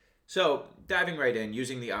So, diving right in,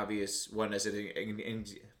 using the obvious one as an...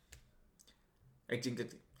 It's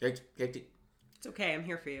okay, I'm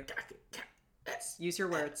here for you. Use your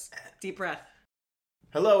words. Deep breath.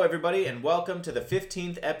 Hello, everybody, and welcome to the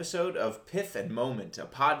 15th episode of Pith and Moment, a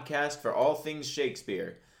podcast for all things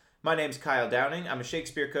Shakespeare. My name's Kyle Downing. I'm a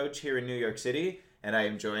Shakespeare coach here in New York City, and I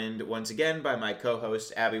am joined once again by my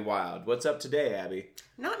co-host, Abby Wild. What's up today, Abby?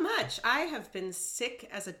 Not much. I have been sick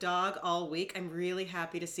as a dog all week. I'm really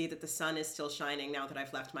happy to see that the sun is still shining now that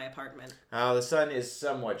I've left my apartment. The sun is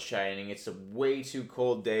somewhat shining. It's a way too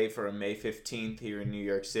cold day for a May 15th here in New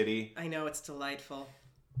York City. I know, it's delightful.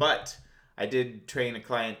 But I did train a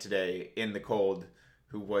client today in the cold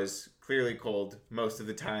who was clearly cold most of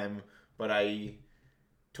the time, but I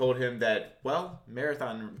told him that, well,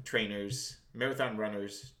 marathon runners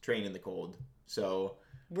train in the cold. So,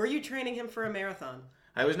 were you training him for a marathon?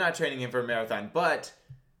 I was not training him for a marathon, but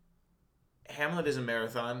Hamlet is a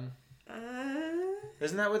marathon.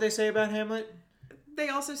 Isn't that what they say about Hamlet? They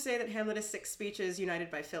also say that Hamlet is 6 speeches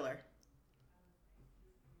united by filler.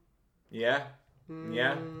 Yeah.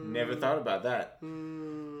 Yeah. Never thought about that.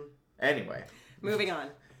 Anyway. Moving on.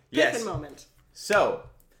 Yes. Pith and Moment. So,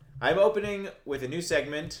 I'm opening with a new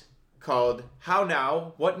segment called How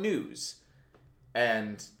Now, What News?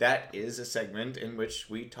 And that is a segment in which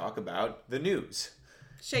we talk about the news.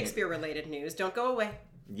 Shakespeare-related news. Don't go away.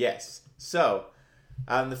 Yes. So,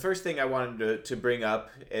 the first thing I wanted to bring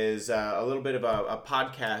up is a little bit of a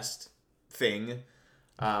podcast thing.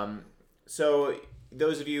 So,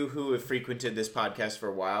 those of you who have frequented this podcast for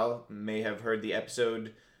a while may have heard the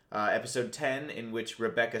episode 10, in which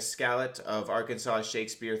Rebecca Scallett of Arkansas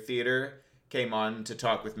Shakespeare Theater came on to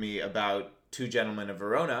talk with me about Two Gentlemen of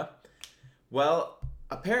Verona. Well,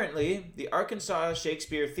 apparently, the Arkansas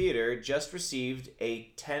Shakespeare Theater just received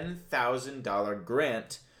a $10,000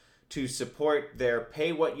 grant to support their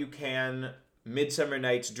Pay What You Can Midsummer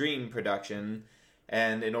Night's Dream production,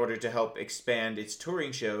 and in order to help expand its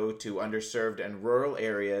touring show to underserved and rural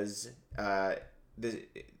areas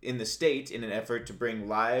in the state in an effort to bring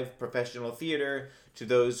live professional theater to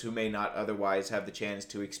those who may not otherwise have the chance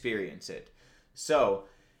to experience it. So,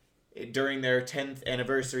 during their 10th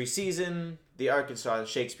anniversary season, the Arkansas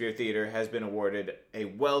Shakespeare Theater has been awarded a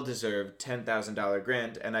well-deserved $10,000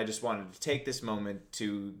 grant, and I just wanted to take this moment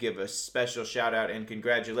to give a special shout-out and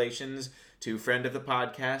congratulations to friend of the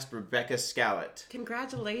podcast, Rebecca Scallett.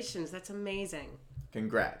 Congratulations, that's amazing.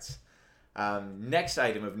 Congrats. Next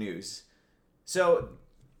item of news. So,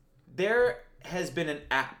 there has been an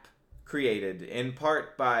app created, in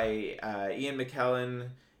part by Ian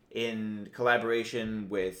McKellen, in collaboration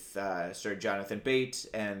with Sir Jonathan Bate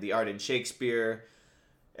and the Art in Shakespeare,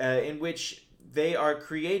 in which they are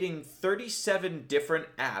creating 37 different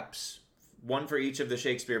apps, one for each of the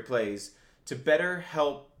Shakespeare plays, to better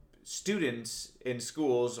help students in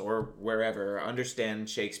schools or wherever understand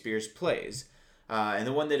Shakespeare's plays. And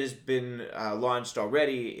the one that has been launched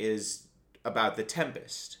already is about The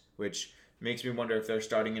Tempest, which makes me wonder if they're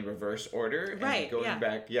starting in reverse order and going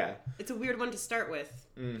back. Yeah. It's a weird one to start with.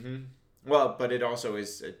 Mm-hmm. Well, but it also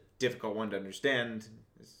is a difficult one to understand,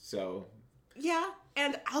 so... Yeah,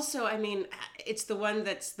 and also, I mean, it's the one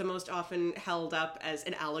that's the most often held up as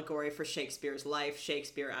an allegory for Shakespeare's life,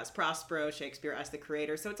 Shakespeare as Prospero, Shakespeare as the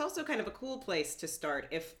creator. So it's also kind of a cool place to start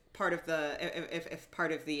if part of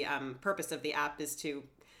the purpose of the app is to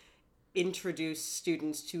introduce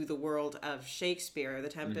students to the world of Shakespeare. The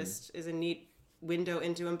Tempest is a neat window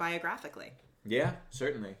into him biographically. Yeah,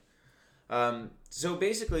 certainly. So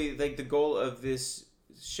basically, like, the goal of this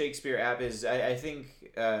Shakespeare app is, I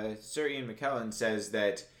think Sir Ian McKellen says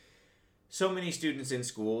that so many students in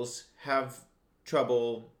schools have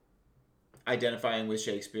trouble identifying with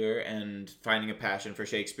Shakespeare and finding a passion for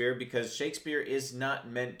Shakespeare because Shakespeare is not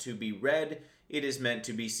meant to be read, it is meant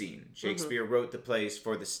to be seen. Shakespeare wrote the plays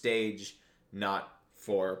for the stage, not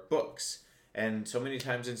for books. And so many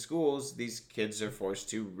times in schools, these kids are forced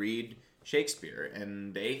to read Shakespeare,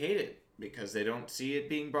 and they hate it because they don't see it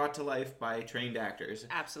being brought to life by trained actors.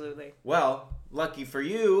 Absolutely. Well, lucky for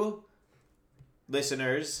you,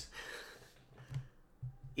 listeners,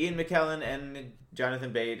 Ian McKellen and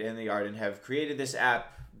Jonathan Bate and the Arden have created this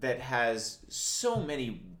app that has so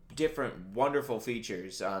many different wonderful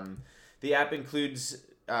features. The app includes,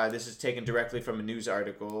 this is taken directly from a news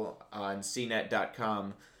article on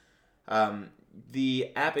cnet.com.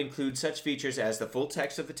 The app includes such features as the full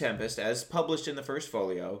text of The Tempest, as published in the first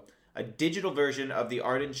folio, a digital version of the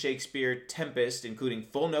Art in Shakespeare Tempest, including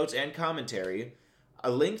full notes and commentary,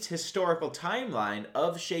 a linked historical timeline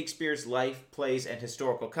of Shakespeare's life, plays, and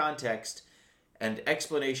historical context, and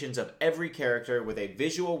explanations of every character with a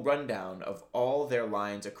visual rundown of all their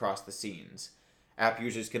lines across the scenes. App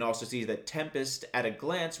users can also see The Tempest at a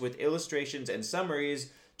glance with illustrations and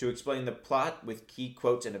summaries to explain the plot with key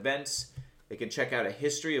quotes and events. They can check out a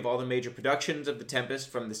history of all the major productions of The Tempest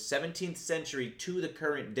from the 17th century to the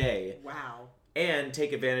current day. Wow. And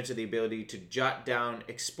take advantage of the ability to jot down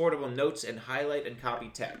exportable notes and highlight and copy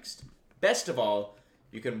text. Best of all,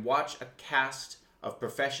 you can watch a cast of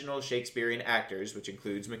professional Shakespearean actors, which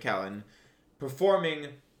includes McKellen, performing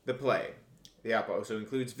the play. The app also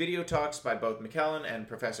includes video talks by both McKellen and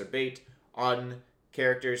Professor Bate on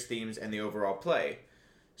characters, themes, and the overall play.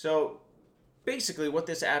 So, basically what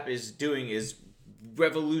this app is doing is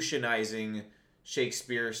revolutionizing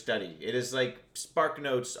Shakespeare study. It is like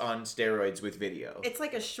SparkNotes on steroids with video. It's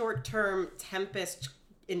like a short-term Tempest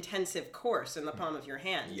intensive course in the palm of your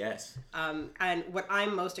hand. Yes. And what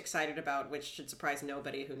I'm most excited about, which should surprise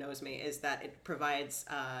nobody who knows me, is that it provides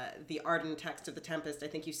the Arden text of The Tempest, I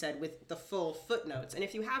think you said, with the full footnotes. And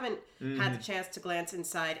if you haven't had the chance to glance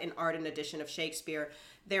inside an Arden edition of Shakespeare,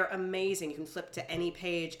 they're amazing. You can flip to any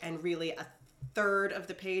page, and really a third of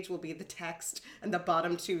the page will be the text, and the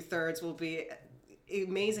bottom 2/3 will be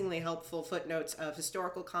amazingly helpful footnotes of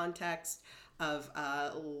historical context, of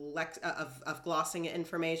glossing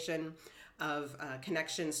information, of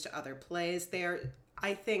connections to other plays. They're,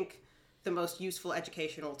 I think, the most useful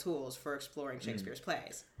educational tools for exploring Shakespeare's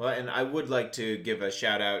plays. Well, and I would like to give a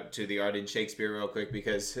shout out to the Arden Shakespeare real quick,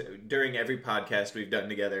 because during every podcast we've done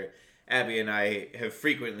together, Abby and I have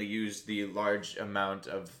frequently used the large amount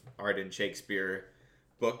of Arden Shakespeare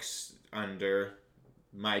books under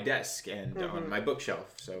my desk and on my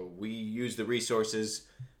bookshelf. So we use the resources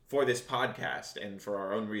for this podcast and for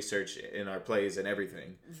our own research in our plays and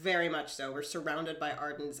everything. Very much so. We're surrounded by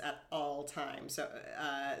Ardens at all times.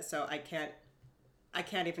 So I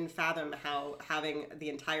can't even fathom how having the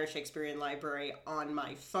entire Shakespearean library on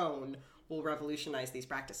my phone will revolutionize these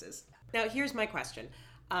practices. Now, here's my question.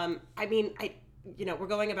 We're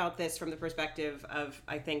going about this from the perspective of,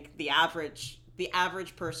 I think, the average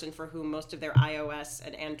person for whom most of their iOS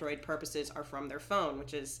and Android purposes are from their phone,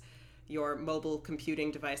 which is your mobile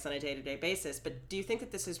computing device on a day-to-day basis. But do you think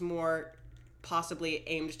that this is more possibly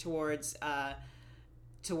aimed towards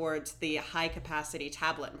the high-capacity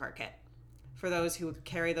tablet market, for those who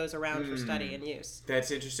carry those around for study and use?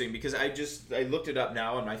 That's interesting, because I looked it up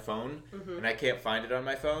now on my phone, and I can't find it on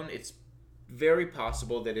my phone. It's very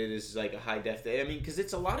possible that it is like a high def. I mean, because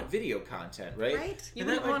it's a lot of video content, right? Right. You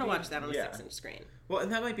wouldn't want to watch that on a 6-inch screen. Well,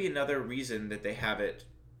 and that might be another reason that they have it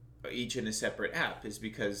each in a separate app, is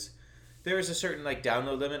because there is a certain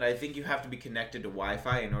download limit. I think you have to be connected to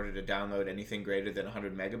Wi-Fi in order to download anything greater than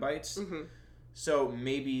 100 megabytes. So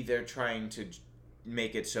maybe they're trying to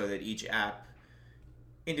make it so that each app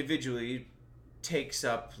individually takes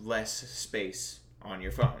up less space on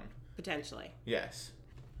your phone. Potentially. Yes.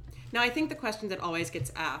 Now, I think the question that always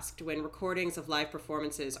gets asked when recordings of live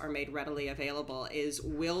performances are made readily available is,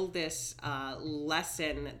 will this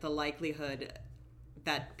lessen the likelihood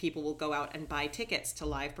that people will go out and buy tickets to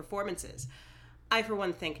live performances? I, for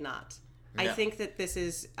one, think not. No. I think that this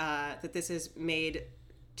is made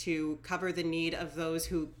to cover the need of those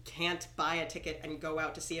who can't buy a ticket and go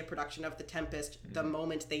out to see a production of The Tempest the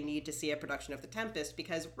moment they need to see a production of The Tempest,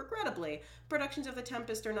 because regrettably, productions of The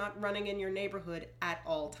Tempest are not running in your neighborhood at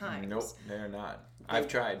all times. Nope, they're not. I've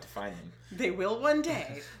tried to find them. They will one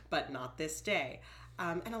day, but not this day.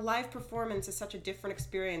 And a live performance is such a different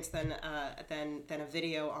experience than a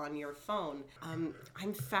video on your phone.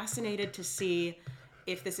 I'm fascinated to see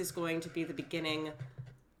if this is going to be the beginning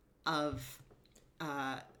of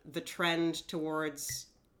the trend towards,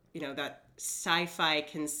 that sci-fi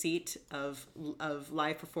conceit of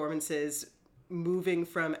live performances moving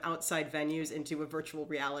from outside venues into a virtual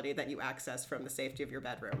reality that you access from the safety of your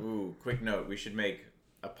bedroom. Ooh, quick note. We should make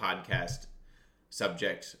a podcast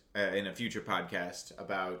subject in a future podcast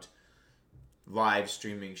about live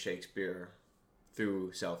streaming Shakespeare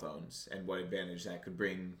through cell phones and what advantage that could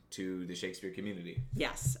bring to the Shakespeare community.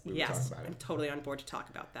 Yes. I'm totally on board to talk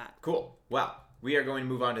about that. Cool. Well, we are going to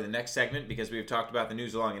move on to the next segment because we've talked about the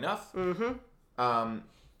news long enough.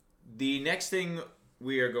 The next thing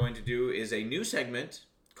we are going to do is a new segment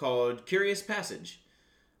called Curious Passage.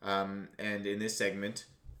 And in this segment,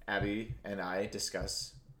 Abby and I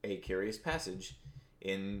discuss a curious passage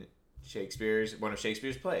in one of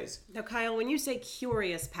Shakespeare's plays. Now, Kyle, when you say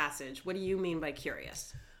curious passage, what do you mean by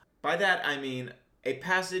curious? By that, I mean a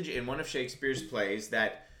passage in one of Shakespeare's plays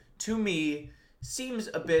that, to me, seems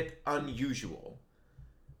a bit unusual.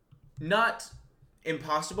 Not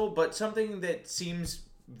impossible, but something that seems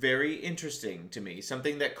very interesting to me,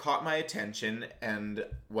 something that caught my attention, and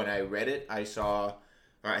when I read it, I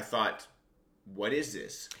thought, what is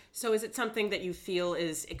this? So is it something that you feel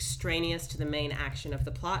is extraneous to the main action of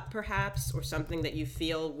the plot, perhaps, or something that you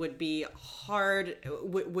feel would be hard,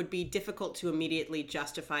 would be difficult to immediately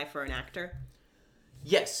justify for an actor?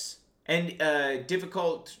 Yes, and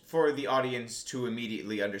difficult for the audience to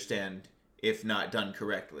immediately understand if not done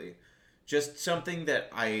correctly. Just something that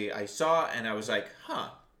I saw and I was like,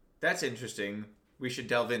 that's interesting. We should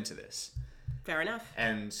delve into this. Fair enough.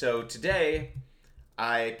 And so today,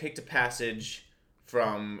 I picked a passage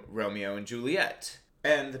from Romeo and Juliet.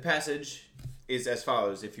 And the passage is as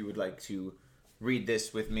follows. If you would like to read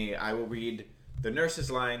this with me, I will read the nurse's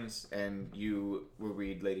lines, and you will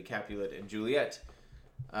read Lady Capulet and Juliet.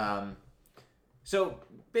 So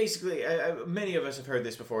basically, many of us have heard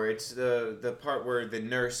this before. It's the part where the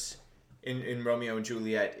nurse in Romeo and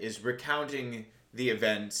Juliet is recounting the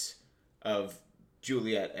events of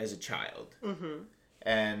Juliet as a child. Mm-hmm.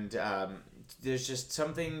 And there's just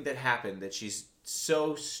something that happened that she's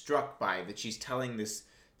so struck by, that she's telling this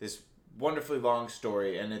wonderfully long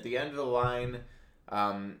story. And at the end of the line,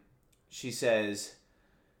 she says,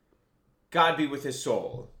 "God be with his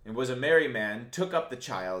soul, and was a merry man, took up the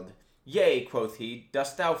child. Yea, quoth he,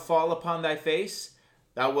 dost thou fall upon thy face?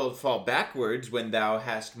 Thou wilt fall backwards when thou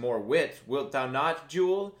hast more wit, wilt thou not,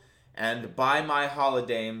 Jewel? And by my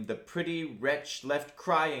holidame the pretty wretch left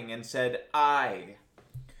crying, and said, Aye.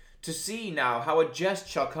 To see now how a jest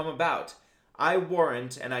shall come about. I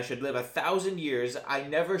warrant, and I should live 1,000 years, I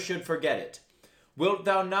never should forget it. Wilt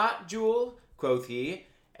thou not, Jewel? Quoth he,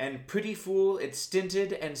 and pretty fool it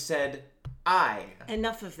stinted, and said, Aye.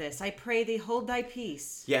 Enough of this, I pray thee hold thy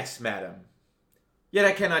peace. Yes, madam. Yet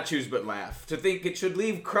I cannot choose but laugh, to think it should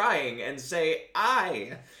leave crying, and say,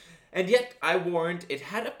 Aye. And yet, I warrant, it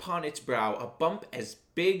had upon its brow a bump as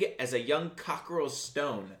big as a young cockerel's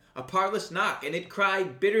stone, a parlous knock, and it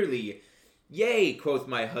cried bitterly, Yea, quoth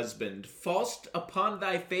my husband, fall'st upon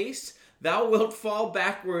thy face? Thou wilt fall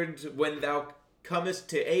backwards when thou comest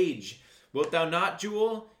to age. Wilt thou not,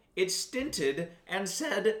 Jewel? It stinted, and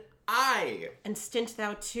said, Aye. And stint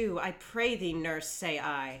thou too, I pray thee, nurse, say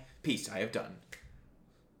aye. Peace, I have done.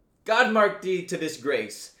 God mark thee to this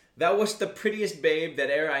grace. Thou wast the prettiest babe that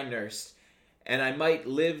e'er I nursed, and I might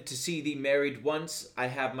live to see thee married once. I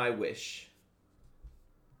have my wish.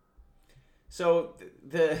 So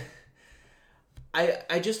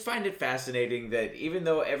I just find it fascinating that even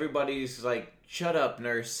though everybody's like, shut up,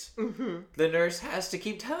 nurse, the nurse has to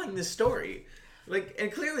keep telling this story. Like,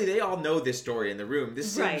 and clearly they all know this story in the room.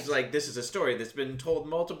 This seems like this is a story that's been told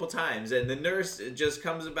multiple times, and the nurse just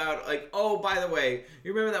comes about like, oh, by the way,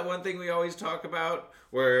 you remember that one thing we always talk about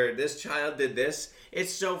where this child did this?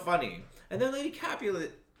 It's so funny. And then Lady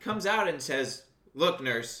Capulet comes out and says, look,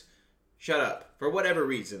 nurse, shut up. For whatever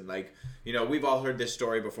reason. Like, you know, we've all heard this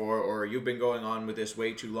story before, or you've been going on with this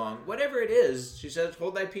way too long. Whatever it is, she says,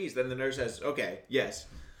 hold thy peace. Then the nurse says, okay, yes.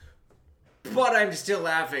 But I'm still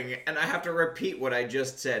laughing, and I have to repeat what I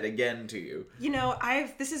just said again to you. You know,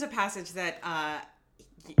 this is a passage that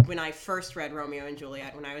when I first read Romeo and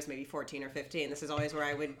Juliet, when I was maybe 14 or 15, this is always where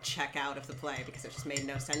I would check out of the play because it just made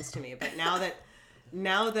no sense to me. But now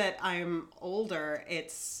that I'm older,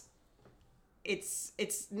 it's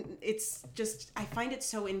just, I find it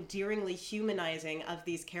so endearingly humanizing of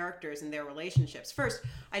these characters and their relationships. First,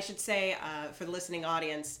 I should say, for the listening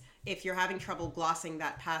audience, if you're having trouble glossing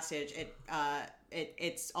that passage,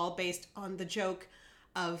 it's all based on the joke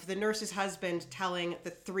of the nurse's husband telling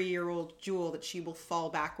the 3-year-old Jewel that she will fall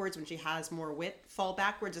backwards when she has more wit. Fall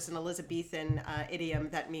backwards is an Elizabethan idiom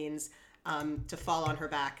that means to fall on her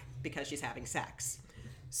back because she's having sex.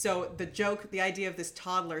 So the joke, the idea of this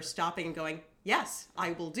toddler stopping and going, yes,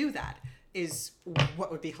 I will do that, is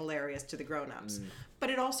what would be hilarious to the grown-ups.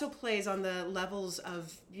 But it also plays on the levels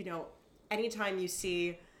of, you know, anytime you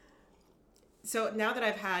see... So now that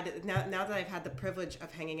I've had the privilege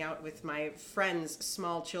of hanging out with my friends'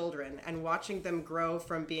 small children and watching them grow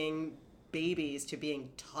from being babies to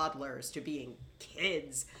being toddlers to being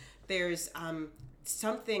kids, there's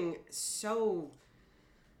something so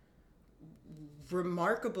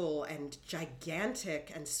remarkable and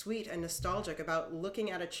gigantic and sweet and nostalgic about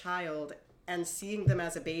looking at a child and seeing them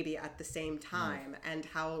as a baby at the same time, and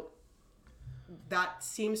how that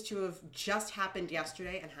seems to have just happened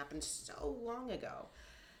yesterday and happened so long ago.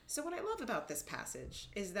 So what I love about this passage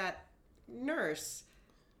is that Nurse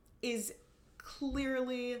is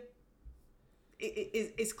clearly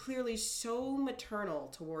so maternal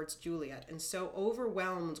towards Juliet and so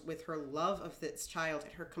overwhelmed with her love of this child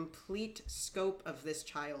and her complete scope of this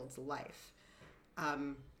child's life.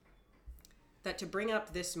 that to bring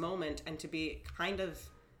up this moment and to be kind of,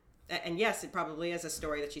 and yes, it probably is a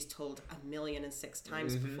story that she's told 1,000,006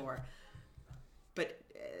 times before, but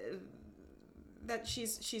that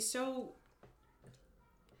she's so,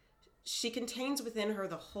 she contains within her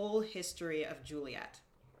the whole history of Juliet.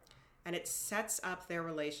 And it sets up their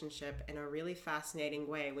relationship in a really fascinating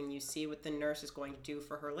way when you see what the nurse is going to do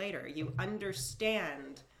for her later. You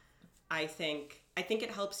understand, I think it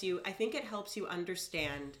helps you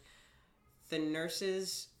understand the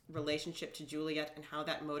nurse's relationship to Juliet and how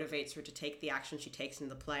that motivates her to take the action she takes in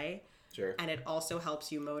the play. Sure. And it also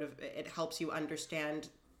helps you understand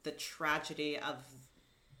the tragedy of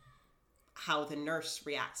how the nurse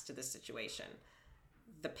reacts to this situation.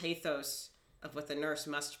 The pathos of what the nurse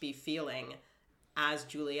must be feeling as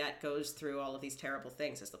Juliet goes through all of these terrible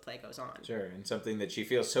things as the play goes on. Sure, and something that she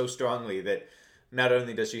feels so strongly that not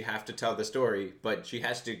only does she have to tell the story, but she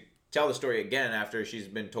has to tell the story again after she's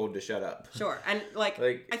been told to shut up. Sure, and like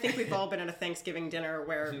I think we've all been at a Thanksgiving dinner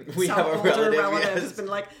where we some have a older relative has been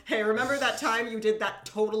like, hey, remember that time you did that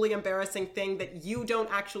totally embarrassing thing that you don't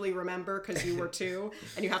actually remember because you were 2,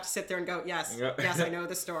 and you have to sit there and go, yes, I know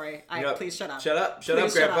the story. Please shut up. Shut up,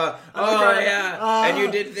 Grandpa. Oh, yeah, and you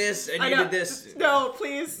did this, and you did this. No,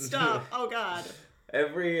 please stop. Oh, God.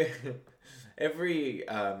 Every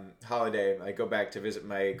holiday, I go back to visit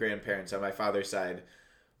my grandparents on my father's side.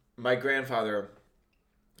 My grandfather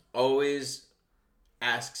always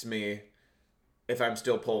asks me if I'm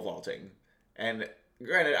still pole vaulting. And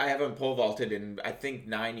granted, I haven't pole vaulted in, I think,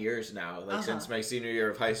 9 years now, since my senior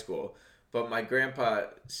year of high school. But my grandpa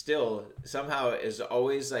still somehow is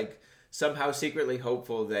always somehow secretly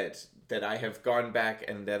hopeful that I have gone back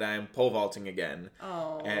and that I am pole vaulting again.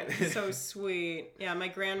 Oh, so sweet. Yeah, my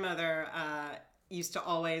grandmother used to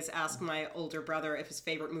always ask my older brother if his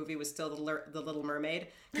favorite movie was still The Little Mermaid.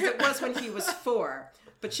 Because it was when he was 4.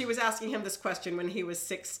 But she was asking him this question when he was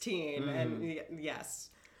 16. And yes.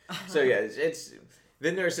 So yeah,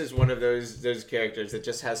 the nurse is one of those characters that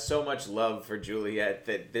just has so much love for Juliet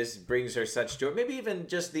that this brings her such joy. Maybe even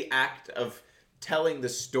just the act of telling the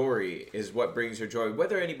story is what brings her joy.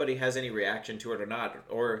 Whether anybody has any reaction to it or not,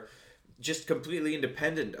 or just completely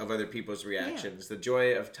independent of other people's reactions. Yeah. The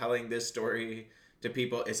joy of telling this story to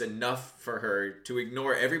people is enough for her to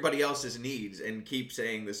ignore everybody else's needs and keep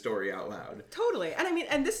saying the story out loud. Totally. And I mean,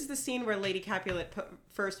 and this is the scene where Lady Capulet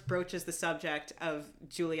first broaches the subject of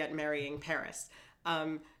Juliet marrying Paris.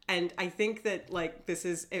 And I think that this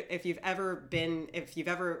is, if you've ever been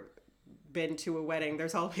to a wedding,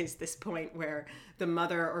 there's always this point where the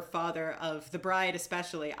mother or father of the bride,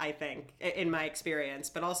 especially, I think, in my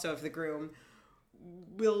experience, but also of the groom,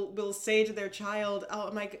 will say to their child,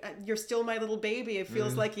 "Oh my, you're still my little baby. It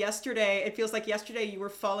feels like yesterday. It feels like yesterday you were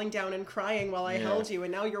falling down and crying while I held you,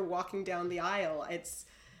 and now you're walking down the aisle."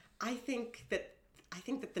 I think that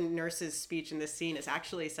the nurse's speech in this scene is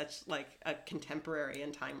actually such a contemporary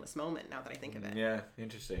and timeless moment. Now that I think of it. Yeah,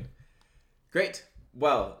 interesting. Great.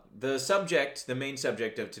 Well, the main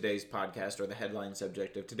subject of today's podcast, or the headline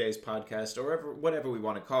subject of today's podcast, or whatever we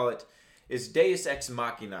want to call it, is Deus Ex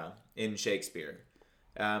Machina in Shakespeare.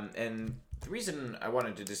 And the reason I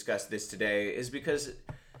wanted to discuss this today is because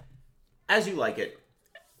As You Like It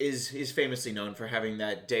is famously known for having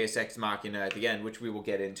that Deus Ex Machina at the end, which we will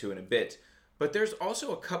get into in a bit. But there's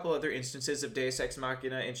also a couple other instances of Deus Ex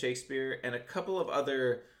Machina in Shakespeare, and a couple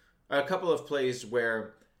of plays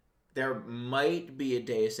where there might be a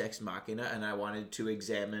Deus Ex Machina, and I wanted to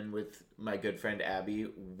examine with my good friend Abby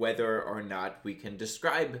whether or not we can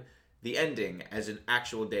describe the ending as an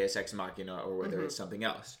actual Deus Ex Machina or whether it's something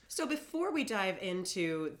else. So before we dive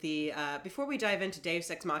into Deus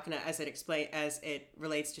Ex Machina as it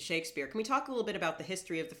relates to Shakespeare, can we talk a little bit about the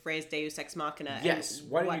history of the phrase Deus Ex Machina? Yes.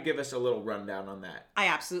 Why don't you give us a little rundown on that? I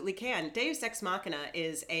absolutely can. Deus Ex Machina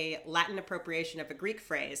is a Latin appropriation of a Greek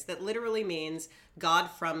phrase that literally means God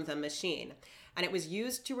from the machine. And it was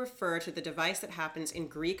used to refer to the device that happens in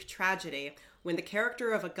Greek tragedy when the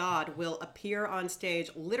character of a god will appear on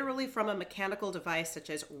stage literally from a mechanical device,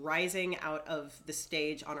 such as rising out of the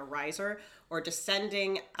stage on a riser or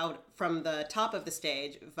descending out from the top of the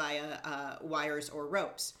stage via wires or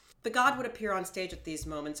ropes. The god would appear on stage at these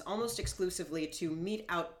moments almost exclusively to mete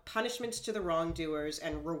out punishments to the wrongdoers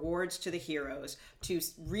and rewards to the heroes, to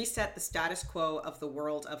reset the status quo of the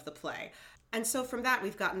world of the play. And so from that,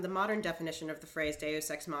 we've gotten the modern definition of the phrase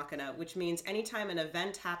Deus Ex Machina, which means anytime an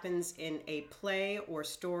event happens in a play or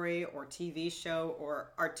story or TV show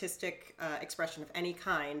or artistic expression of any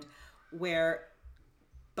kind, where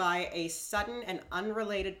by a sudden and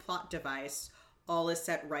unrelated plot device, all is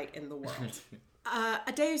set right in the world.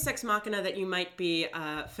 A Deus Ex Machina that you might be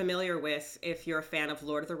familiar with if you're a fan of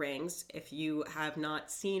Lord of the Rings. If you have not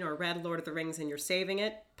seen or read Lord of the Rings and you're saving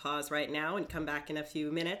it, pause right now and come back in a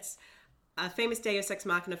few minutes. A famous Deus Ex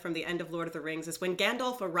Machina from the end of Lord of the Rings is when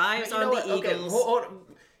Gandalf arrives on the Eagles. Okay, hold on.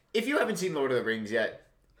 If you haven't seen Lord of the Rings yet,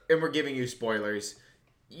 and we're giving you spoilers,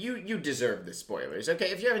 you deserve the spoilers. Okay,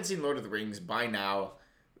 if you haven't seen Lord of the Rings by now,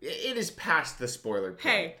 it is past the spoiler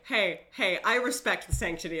point. Hey, I respect the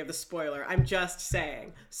sanctity of the spoiler. I'm just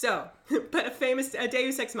saying. So, but a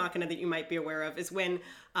Deus Ex Machina that you might be aware of is when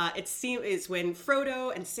when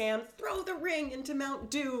Frodo and Sam throw the ring into Mount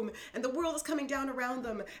Doom and the world is coming down around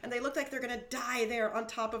them and they look like they're going to die there on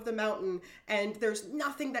top of the mountain and there's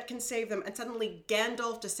nothing that can save them, and suddenly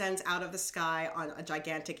Gandalf descends out of the sky on a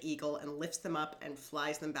gigantic eagle and lifts them up and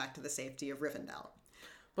flies them back to the safety of Rivendell.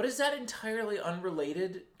 But is that entirely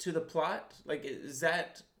unrelated to the plot? Like, is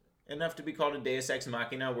that enough to be called a Deus Ex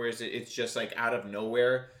Machina, whereas it's just like out of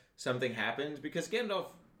nowhere something happened? Because Gandalf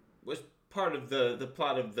was part of the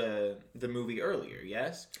plot of the movie earlier,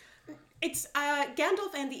 yes? It's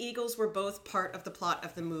Gandalf and the Eagles were both part of the plot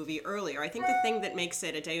of the movie earlier. I think the thing that makes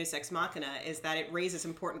it a Deus Ex Machina is that it raises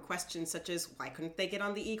important questions such as why couldn't they get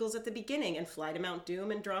on the Eagles at the beginning and fly to Mount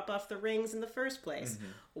Doom and drop off the rings in the first place? Mm-hmm.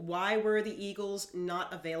 Why were the Eagles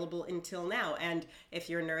not available until now? And if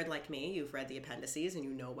you're a nerd like me, you've read the appendices and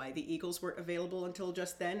you know why the Eagles weren't available until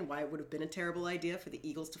just then, why it would have been a terrible idea for the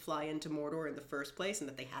Eagles to fly into Mordor in the first place and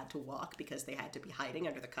that they had to walk because they had to be hiding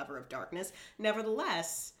under the cover of darkness.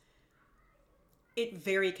 Nevertheless, it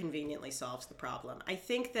very conveniently solves the problem. I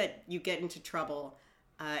think that you get into trouble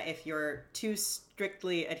if you're too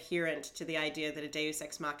strictly adherent to the idea that a Deus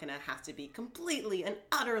Ex Machina has to be completely and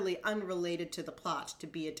utterly unrelated to the plot to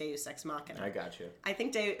be a Deus Ex Machina. I got you. I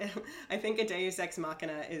think a Deus Ex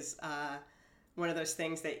Machina is one of those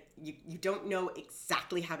things that you don't know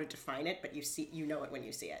exactly how to define it, but you know it when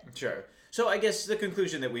you see it. Sure. So I guess the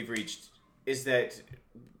conclusion that we've reached is that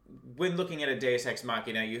when looking at a Deus Ex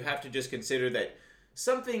Machina, you have to just consider that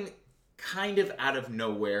something kind of out of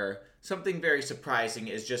nowhere, something very surprising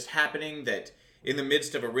is just happening that in the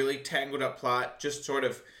midst of a really tangled up plot just sort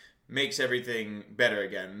of makes everything better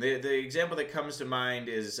again. The example that comes to mind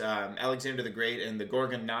is Alexander the Great and the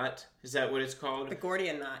Gorgon Knot. Is that what it's called? The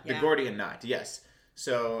Gordian Knot, yeah. The Gordian Knot, yes.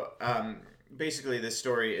 So basically this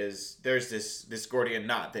story is there's this Gordian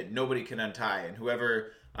Knot that nobody can untie, and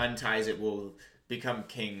whoever unties it will become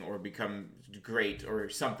king or become great or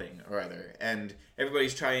something or other. And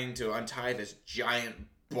everybody's trying to untie this giant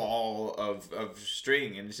ball of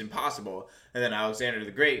string, and it's impossible. And then Alexander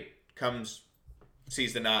the Great comes,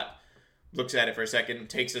 sees the knot, looks at it for a second,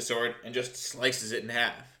 takes a sword, and just slices it in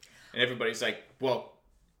half. And everybody's like, well,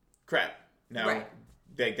 crap. Now, right.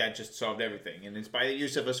 That just solved everything. And it's by the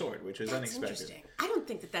use of a sword, which was unexpected. Interesting. I don't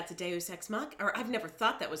think that's a Deus Ex Machina, or I've never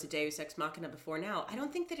thought that was a Deus Ex Machina before now. I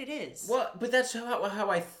don't think that it is. Well, but that's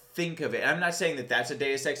how I think of it. I'm not saying that that's a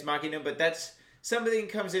Deus Ex Machina, but that's something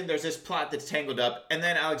comes in, there's this plot that's tangled up, and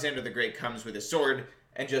then Alexander the Great comes with a sword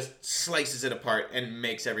and just slices it apart and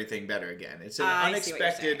makes everything better again. It's an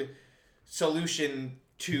unexpected solution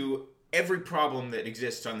to every problem that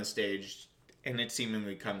exists on the stage, and it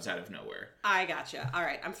seemingly comes out of nowhere. I gotcha. All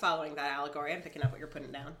right, I'm following that allegory. I'm picking up what you're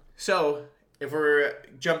putting down. So, if we're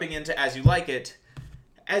jumping into As You Like It,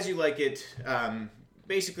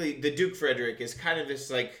 basically the Duke Frederick is kind of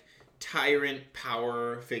this like tyrant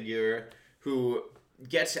power figure who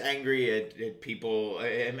gets angry at people.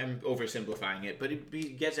 I'm oversimplifying it, but he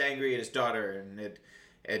gets angry at his daughter and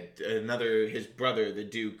at his brother, the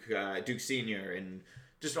Duke Senior, and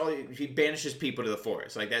just he banishes people to the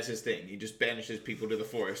forest. Like, that's his thing. He just banishes people to the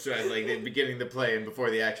forest, right? Like, at the beginning of the play and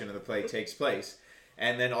before the action of the play takes place.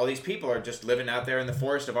 And then all these people are just living out there in the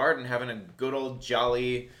Forest of Arden having a good old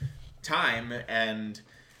jolly time. And,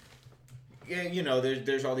 you know,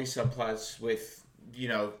 there's all these subplots with, you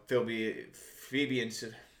know, Phoebe and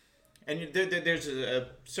there's a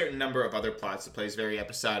certain number of other plots. The play's very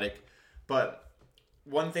episodic. But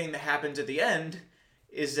one thing that happens at the end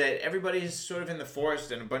is that everybody's sort of in the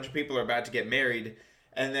forest and a bunch of people are about to get married,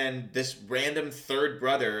 and then this random third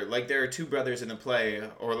brother, like there are two brothers in the play,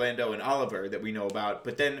 Orlando and Oliver, that we know about,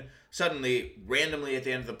 but then suddenly, randomly at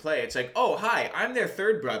the end of the play, it's like, oh, hi, I'm their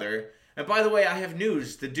third brother, and by the way, I have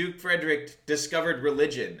news, the Duke Frederick discovered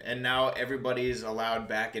religion, and now everybody's allowed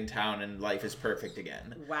back in town and life is perfect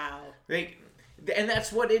again. Wow. And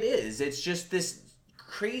that's what it is. It's just this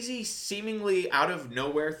crazy, seemingly out of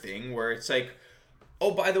nowhere thing where it's like,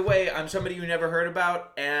 oh, by the way, I'm somebody you never heard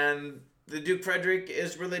about, and the Duke Frederick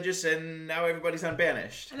is religious, and now everybody's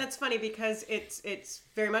unbanished. And that's funny because it's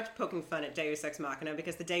very much poking fun at Deus Ex Machina,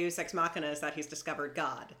 because the Deus Ex Machina is that he's discovered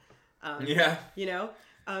God. You know?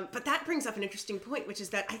 But that brings up an interesting point, which is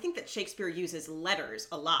that I think that Shakespeare uses letters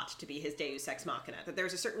a lot to be his Deus Ex Machina. That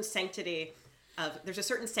there's a certain sanctity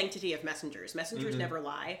of messengers. Messengers never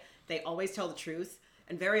lie. They always tell the truth.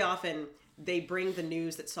 And very often they bring the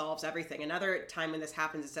news that solves everything. Another time when this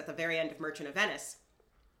happens is at the very end of Merchant of Venice.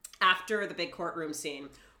 After the big courtroom scene,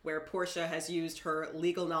 where Portia has used her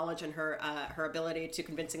legal knowledge and her ability to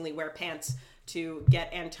convincingly wear pants to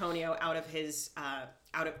get Antonio out of his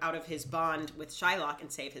bond with Shylock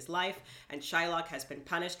and save his life. And Shylock has been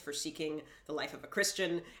punished for seeking the life of a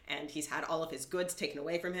Christian, and he's had all of his goods taken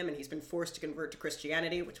away from him, and he's been forced to convert to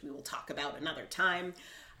Christianity, which we will talk about another time.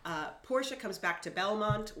 Portia comes back to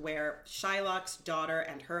Belmont, where Shylock's daughter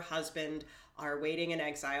and her husband are waiting in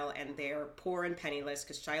exile, and they're poor and penniless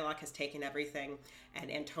because Shylock has taken everything,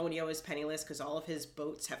 and Antonio is penniless because all of his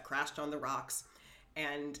boats have crashed on the rocks.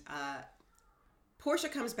 And Portia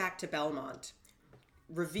comes back to Belmont,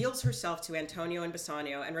 reveals herself to Antonio and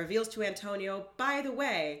Bassanio, and reveals to Antonio, by the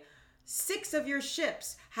way, 6 of your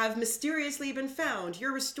ships have mysteriously been found.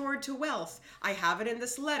 You're restored to wealth. I have it in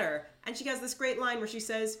this letter. And she has this great line where she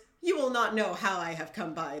says, you will not know how I have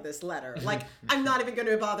come by this letter. Like, I'm not even going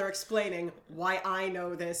to bother explaining why I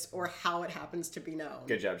know this or how it happens to be known.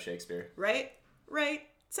 Good job, Shakespeare. Right?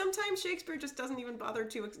 Sometimes Shakespeare just doesn't even bother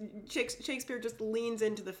to... Shakespeare just leans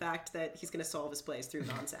into the fact that he's going to solve his plays through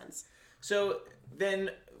nonsense. So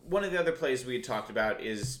then one of the other plays we had talked about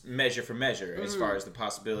is Measure for Measure, as far as the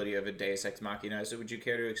possibility of a Deus Ex Machina. So would you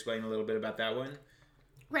care to explain a little bit about that one?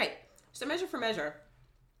 Right. So Measure for Measure...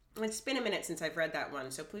 It's been a minute since I've read that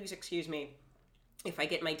one, so please excuse me if I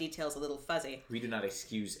get my details a little fuzzy. We do not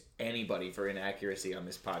excuse anybody for inaccuracy on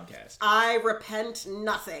this podcast. I repent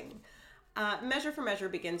nothing. Measure for Measure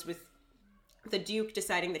begins with the Duke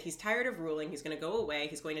deciding that he's tired of ruling, he's going to go away,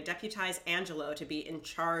 he's going to deputize Angelo to be in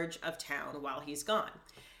charge of town while he's gone.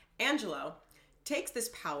 Angelo takes this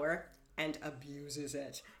power and abuses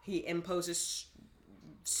it. He imposes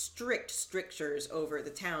strict strictures over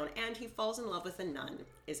the town, and he falls in love with a nun,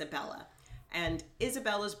 Isabella. And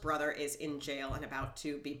Isabella's brother is in jail and about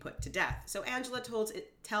to be put to death. So Angela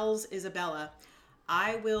tells Isabella,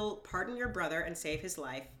 I will pardon your brother and save his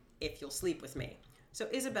life if you'll sleep with me. So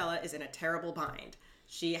Isabella is in a terrible bind.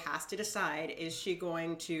 She has to decide, is she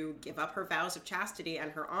going to give up her vows of chastity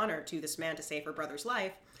and her honor to this man to save her brother's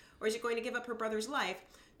life, or is she going to give up her brother's life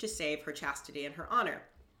to save her chastity and her honor?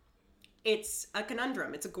 It's a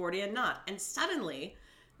conundrum. It's a Gordian knot. And suddenly,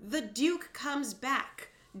 the Duke comes back,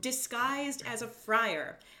 disguised as a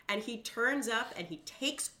friar, and he turns up and he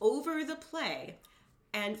takes over the play,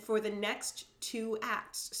 and for the next 2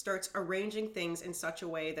 acts starts arranging things in such a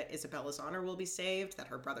way that Isabella's honor will be saved, that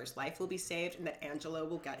her brother's life will be saved, and that Angelo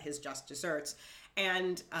will get his just deserts.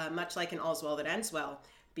 And much like in All's Well That Ends Well,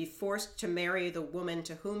 be forced to marry the woman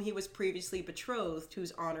to whom he was previously betrothed,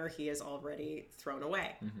 whose honor he has already thrown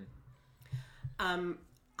away. Mm-hmm.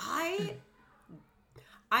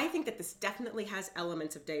 I think that this definitely has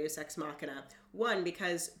elements of Deus Ex Machina. One,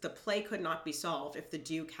 because the play could not be solved if the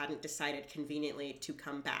Duke hadn't decided conveniently to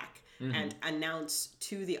come back and announce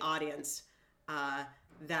to the audience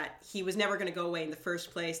that he was never going to go away in the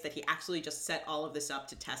first place, that he actually just set all of this up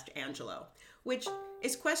to test Angelo, which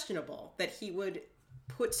is questionable, that he would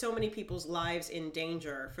put so many people's lives in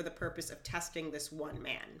danger for the purpose of testing this one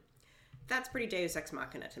man. That's pretty Deus Ex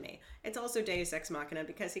Machina to me. It's also Deus Ex Machina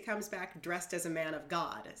because he comes back dressed as a man of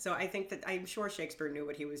God. So I think that, I'm sure Shakespeare knew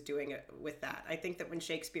what he was doing with that. I think that when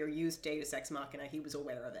Shakespeare used Deus Ex Machina, he was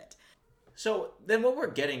aware of it. So then what we're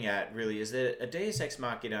getting at really is that a Deus Ex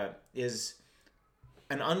Machina is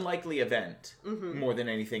an unlikely event more than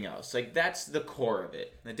anything else. Like, that's the core of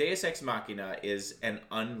it. The Deus Ex Machina is an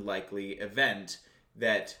unlikely event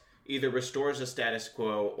that either restores a status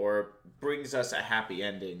quo or brings us a happy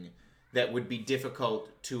ending that would be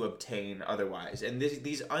difficult to obtain otherwise. And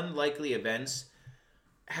these unlikely events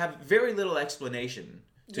have very little explanation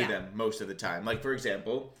to them most of the time. Like, for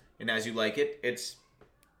example, in As You Like It, it's,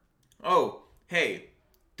 oh, hey,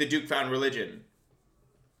 the Duke found religion.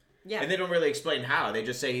 Yeah. And they don't really explain how. They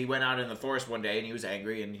just say he went out in the forest one day and he was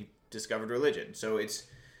angry and he discovered religion. So it's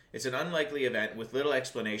an unlikely event with little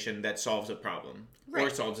explanation that solves a problem. Right. Or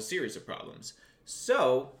solves a series of problems.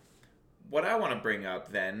 So what I want to bring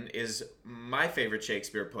up then is my favorite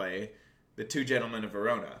Shakespeare play, The Two Gentlemen of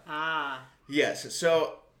Verona. Ah. Yes,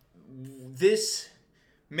 so this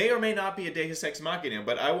may or may not be a Deus Ex Machina,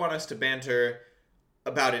 but I want us to banter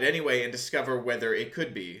about it anyway and discover whether it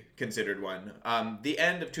could be considered one. The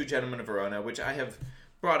end of Two Gentlemen of Verona, which I have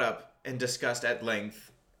brought up and discussed at length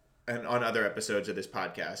and on other episodes of this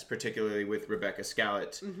podcast, particularly with Rebecca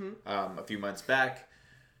Scallett a few months back.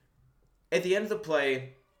 At the end of the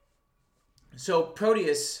play, So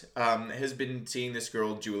Proteus has been seeing this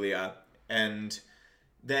girl, Julia, and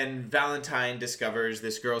then Valentine discovers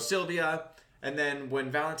this girl, Sylvia. And then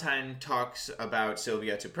when Valentine talks about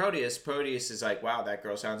Sylvia to Proteus, Proteus is like, wow, that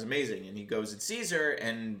girl sounds amazing. And he goes and sees her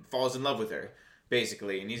and falls in love with her,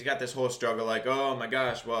 basically. And he's got this whole struggle like, oh my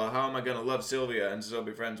gosh, well, how am I going to love Sylvia and still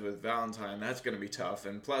be friends with Valentine? That's going to be tough.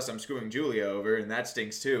 And plus, I'm screwing Julia over, and that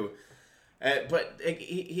stinks too. But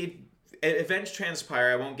events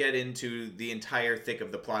transpire. I won't get into the entire thick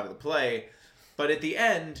of the plot of the play. But at the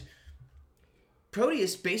end,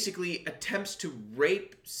 Proteus basically attempts to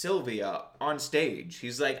rape Sylvia on stage.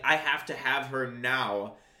 He's like, I have to have her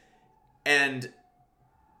now. And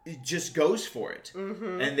just goes for it.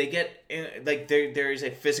 Mm-hmm. And they get, like, there is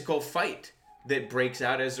a physical fight that breaks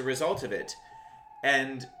out as a result of it.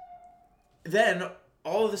 And then,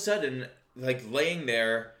 all of a sudden, like, laying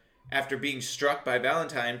there after being struck by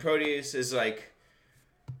Valentine, Proteus is like,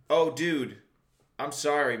 oh, dude, I'm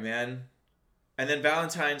sorry, man. And then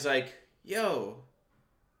Valentine's like, yo,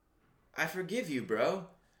 I forgive you, bro.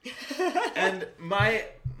 And my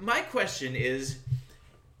question is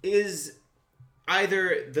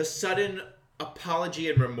either the sudden apology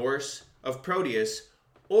and remorse of Proteus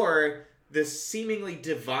or the seemingly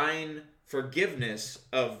divine forgiveness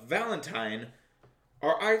of Valentine,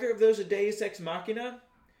 are either of those a Deus Ex Machina?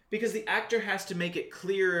 Because the actor has to make it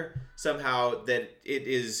clear somehow that it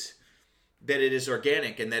is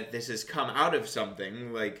organic and that this has come out of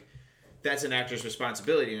something. Like, that's an actor's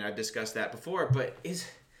responsibility, and I've discussed that before. But is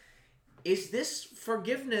this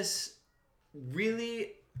forgiveness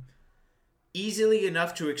really easily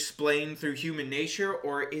enough to explain through human nature,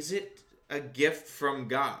 or is it a gift from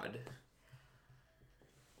God?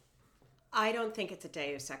 I don't think it's a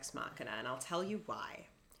Deus Ex Machina, and I'll tell you why.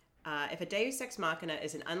 If a Deus Ex Machina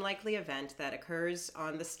is an unlikely event that occurs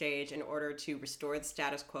on the stage in order to restore the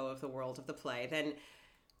status quo of the world of the play, then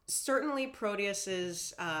certainly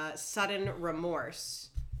Proteus's sudden remorse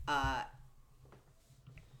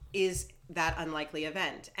is that unlikely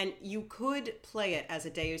event. And you could play it as a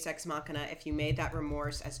Deus Ex Machina if you made that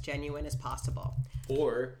remorse as genuine as possible.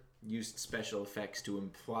 Or used special effects to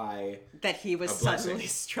imply that he was suddenly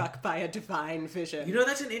struck by a divine vision. You know,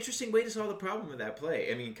 that's an interesting way to solve the problem with that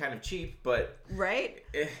play. I mean, kind of cheap, but... Right?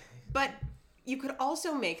 But you could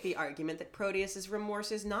also make the argument that Proteus's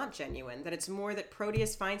remorse is not genuine, that it's more that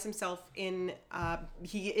Proteus finds himself in...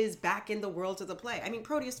 he is back in the world of the play. I mean,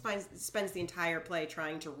 Proteus spends the entire play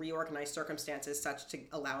trying to reorganize circumstances such to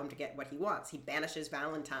allow him to get what he wants. He banishes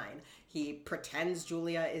Valentine. He pretends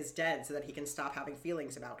Julia is dead so that he can stop having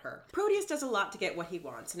feelings about her. Proteus does a lot to get what he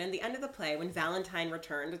wants, and in the end of the play, when Valentine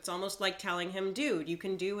returned, it's almost like telling him, dude, you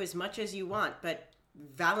can do as much as you want, but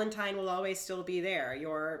Valentine will always still be there.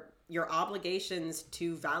 Your obligations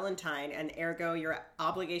to Valentine, and ergo your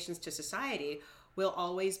obligations to society, will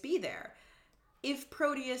always be there. If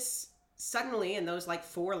Proteus suddenly, in those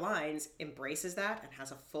 4 lines, embraces that and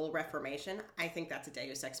has a full reformation, I think that's a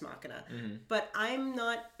Deus Ex Machina. Mm-hmm. But I'm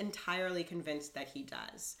not entirely convinced that he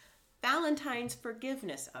does. Valentine's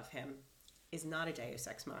forgiveness of him is not a Deus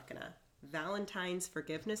Ex Machina. Valentine's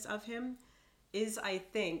forgiveness of him is, I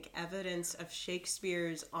think, evidence of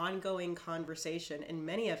Shakespeare's ongoing conversation in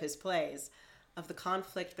many of his plays of the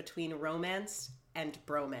conflict between romance and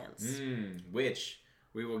bromance. Which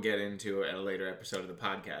we will get into at a later episode of the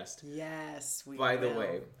podcast. Yes, we will. By the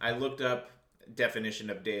way, I looked up definition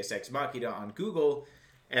of Deus Ex Machina on Google,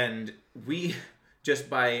 and we, just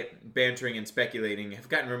by bantering and speculating, have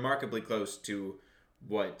gotten remarkably close to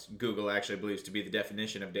what Google actually believes to be the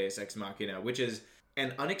definition of Deus Ex Machina, which is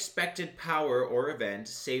an unexpected power or event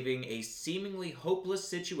saving a seemingly hopeless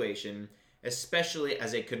situation, especially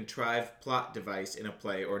as a contrived plot device in a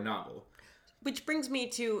play or novel. Which brings me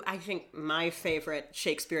to, I think, my favorite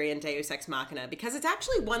Shakespearean Deus Ex Machina, because it's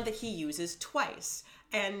actually one that he uses twice.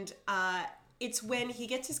 And it's when he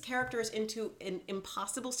gets his characters into an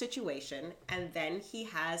impossible situation, and then he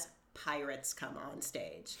has pirates come on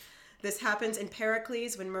stage. This happens in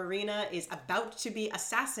Pericles when Marina is about to be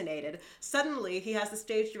assassinated. Suddenly, he has the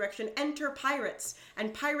stage direction, enter pirates,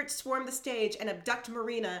 and pirates swarm the stage and abduct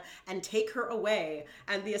Marina and take her away.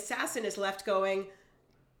 And the assassin is left going,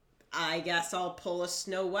 I guess I'll pull a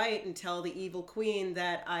Snow White and tell the evil queen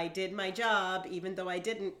that I did my job, even though I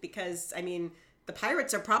didn't, because, I mean, the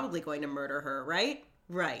pirates are probably going to murder her, right?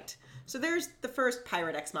 Right. So there's the first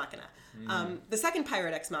pirate ex machina. The second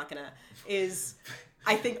pirate ex machina is,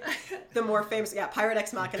 I think, the more famous, pirate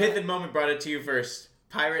ex machina. Pith and Moment brought it to you first.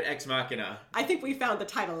 Pirate ex machina. I think we found the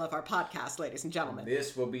title of our podcast, ladies and gentlemen.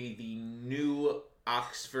 This will be the new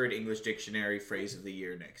Oxford English Dictionary phrase of the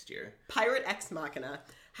year next year. Pirate ex machina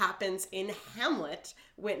happens in Hamlet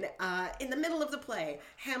when, in the middle of the play,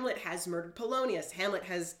 Hamlet has murdered Polonius. Hamlet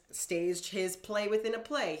has staged his play within a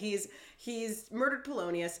play. He's murdered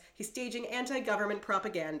Polonius. He's staging anti-government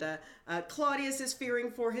propaganda. Claudius is fearing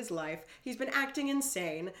for his life. He's been acting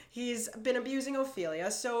insane. He's been abusing Ophelia.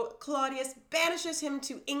 So Claudius banishes him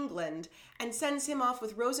to England and sends him off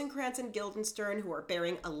with Rosencrantz and Guildenstern, who are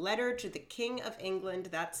bearing a letter to the King of England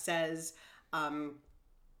that says,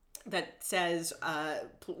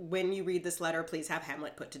 when you read this letter, please have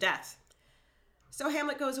Hamlet put to death. So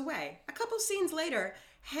Hamlet goes away. A couple scenes later,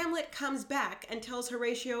 Hamlet comes back and tells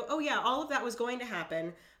Horatio, oh yeah, all of that was going to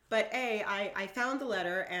happen, but A, I found the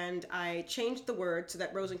letter and I changed the word so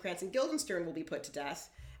that Rosencrantz and Guildenstern will be put to death,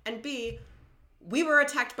 and B, we were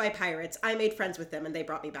attacked by pirates, I made friends with them, and they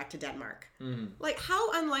brought me back to Denmark. Mm-hmm. Like,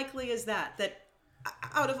 how unlikely is that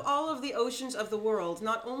out of all of the oceans of the world,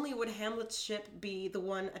 not only would Hamlet's ship be the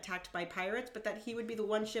one attacked by pirates, but that he would be the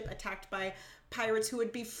one ship attacked by pirates who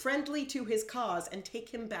would be friendly to his cause and take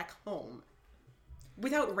him back home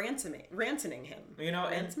without ransoming him. You know,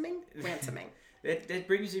 ransoming. That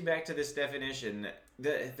brings me back to this definition.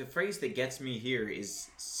 The phrase that gets me here is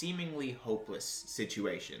seemingly hopeless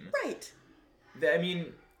situation. Right. I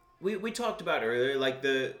mean, we talked about earlier, like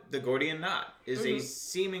the Gordian knot is a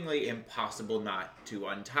seemingly impossible knot to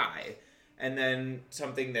untie. And then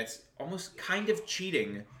something that's almost kind of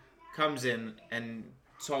cheating comes in and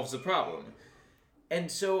solves the problem. And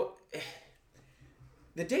so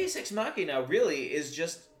the Deus Ex Machina really is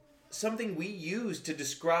just something we use to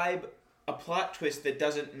describe a plot twist that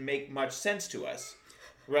doesn't make much sense to us,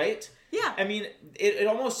 right? Yeah. I mean, it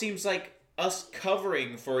almost seems like us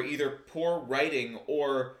covering for either poor writing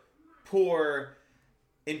or poor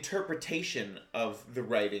interpretation of the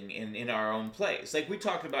writing in our own plays. Like we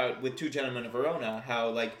talked about with Two Gentlemen of Verona, how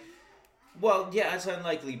like, well, yeah, it's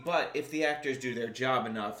unlikely, but if the actors do their job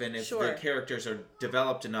enough and if the characters are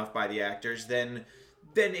developed enough by the actors, then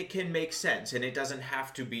it can make sense, and it doesn't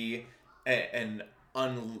have to be an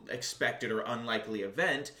unexpected or unlikely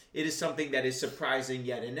event. It is something that is surprising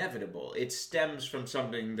yet inevitable. It stems from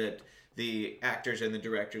something that the actors and the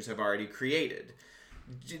directors have already created.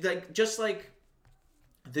 Like just like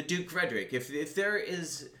the Duke Frederick, if there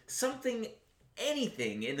is something,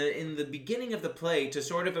 anything in the beginning of the play to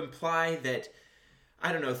sort of imply that,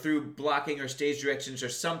 I don't know, through blocking or stage directions or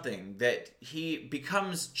something, that he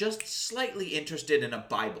becomes just slightly interested in a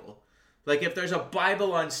Bible. Like if there's a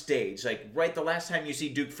Bible on stage, like right the last time you see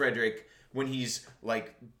Duke Frederick when he's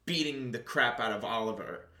like beating the crap out of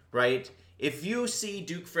Oliver, right? If you see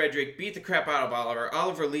Duke Frederick beat the crap out of Oliver,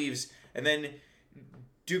 Oliver leaves, and then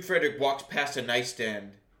Duke Frederick walks past a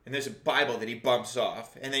nightstand, and there's a Bible that he bumps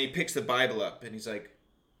off, and then he picks the Bible up, and he's like,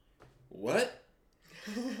 what?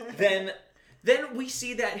 Then we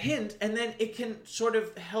see that hint, and then it can sort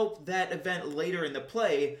of help that event later in the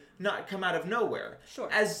play not come out of nowhere. Sure.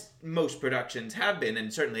 As most productions have been,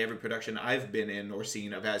 and certainly every production I've been in or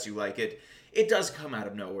seen of As You Like It, it does come out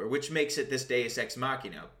of nowhere, which makes it this Deus Ex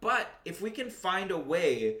Machina. But if we can find a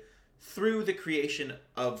way through the creation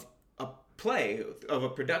of a play, of a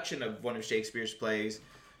production of one of Shakespeare's plays,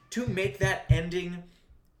 to make that ending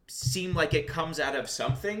seem like it comes out of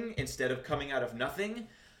something instead of coming out of nothing,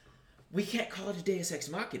 we can't call it a Deus Ex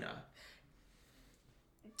Machina.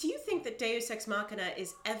 Do you think that Deus Ex Machina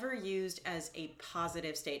is ever used as a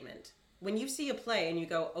positive statement? When you see a play and you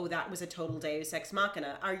go, oh, that was a total Deus Ex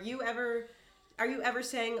Machina, are you ever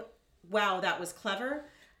saying, wow, that was clever?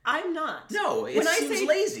 I'm not. No, it seems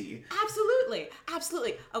lazy.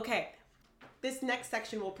 Absolutely. Okay, this next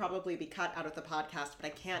section will probably be cut out of the podcast, but I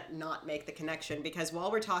can't not make the connection because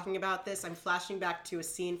while we're talking about this, I'm flashing back to a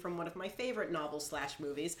scene from one of my favorite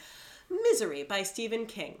novels/movies, Misery by Stephen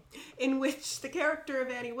King, in which the character of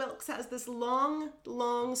Annie Wilkes has this long,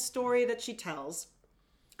 long story that she tells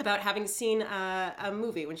about having seen a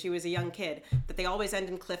movie when she was a young kid, that they always end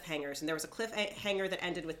in cliffhangers. And there was a cliffhanger that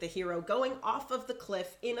ended with the hero going off of the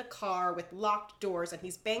cliff in a car with locked doors, and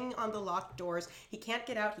he's banging on the locked doors. He can't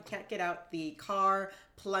get out. The car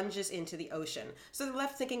plunges into the ocean. So they're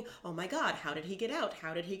left thinking, oh my God, how did he get out?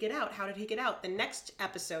 The next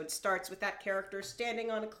episode starts with that character standing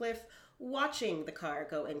on a cliff, watching the car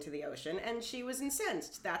go into the ocean, and she was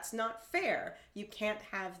incensed. That's not fair. You can't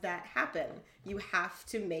have that happen. You have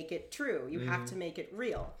to make it true. You have to make it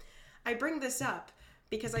real. I bring this up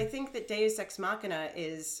because I think that Deus Ex Machina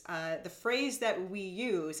is the phrase that we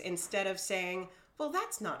use instead of saying, well,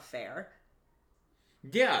 that's not fair.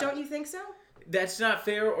 Yeah. Don't you think so? That's not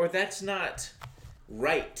fair, or that's not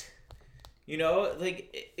right. You know,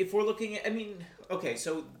 like, if we're looking at, I mean, okay,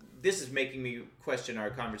 so this is making me question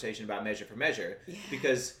our conversation about Measure for Measure,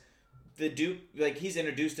 because the Duke, like, he's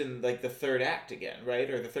introduced in, like, the third act again, right?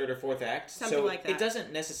 Or the third or fourth act. Something like that. It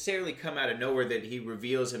doesn't necessarily come out of nowhere that he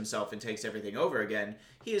reveals himself and takes everything over again.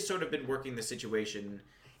 He has sort of been working the situation.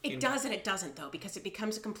 It does and it doesn't, though, because it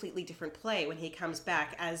becomes a completely different play when he comes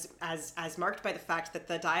back, as marked by the fact that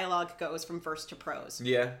the dialogue goes from verse to prose.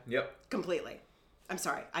 Yeah, yep. Completely. I'm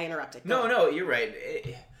sorry, I interrupted. No, you're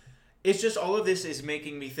right. It's just all of this is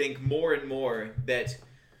making me think more and more that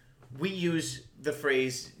we use the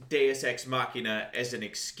phrase Deus Ex Machina as an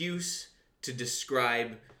excuse to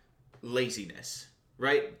describe laziness,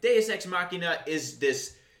 right? Deus Ex Machina is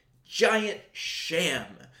this giant sham,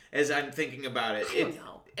 as I'm thinking about it. I don't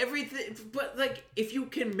know. Everything, but, like, if you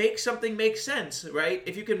can make something make sense, right?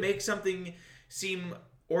 If you can make something seem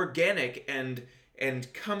organic and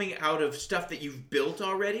coming out of stuff that you've built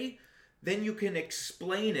already, then you can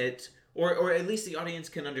explain it, or at least the audience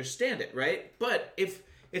can understand it, right? But if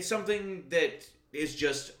it's something that is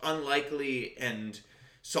just unlikely and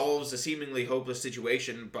solves a seemingly hopeless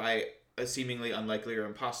situation by a seemingly unlikely or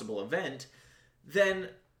impossible event, then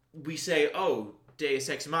we say, oh, Deus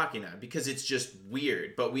Ex Machina, because it's just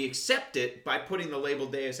weird. But we accept it by putting the label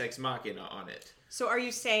Deus Ex Machina on it. So are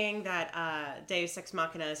you saying that Deus Ex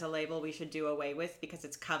Machina is a label we should do away with because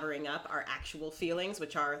it's covering up our actual feelings,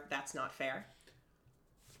 which are, that's not fair?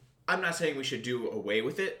 I'm not saying we should do away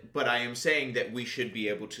with it, but I am saying that we should be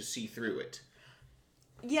able to see through it.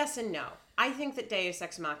 Yes and no. I think that Deus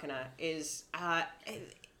Ex Machina is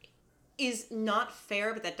not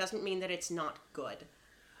fair, but that doesn't mean that it's not good.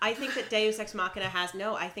 I think that Deus Ex Machina has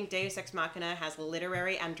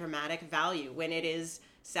literary and dramatic value when it is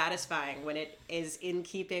satisfying, when it is in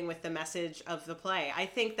keeping with the message of the play. I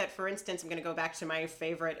think that, for instance, I'm going to go back to my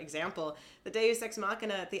favorite example. The Deus Ex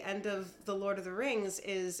Machina at the end of The Lord of the Rings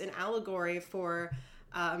is an allegory for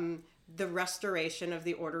the restoration of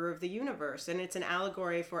the order of the universe. And it's an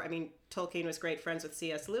allegory for, I mean, Tolkien was great friends with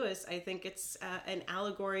C.S. Lewis. I think it's an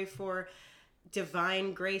allegory for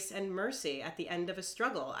divine grace and mercy at the end of a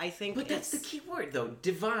struggle. I think But that's the key word, though.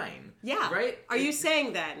 Divine. Yeah. Right? Are you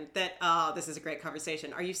saying then that, this is a great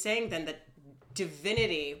conversation. Are you saying then that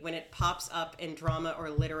divinity, when it pops up in drama or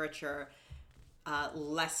literature,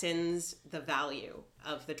 lessens the value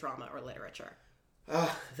of the drama or literature?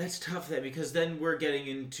 That's tough then, because then we're getting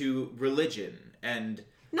into religion and...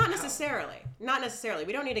 Not necessarily. Not necessarily.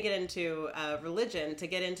 We don't need to get into religion to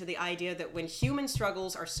get into the idea that when human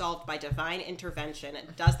struggles are solved by divine intervention,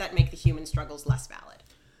 does that make the human struggles less valid?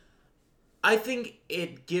 I think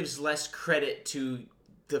it gives less credit to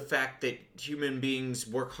the fact that human beings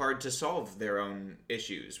work hard to solve their own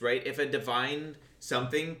issues, right? If a divine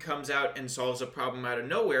something comes out and solves a problem out of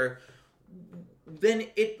nowhere, then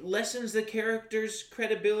it lessens the character's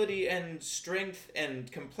credibility and strength and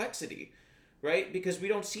complexity. Right? Because we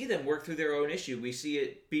don't see them work through their own issue. We see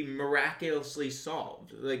it be miraculously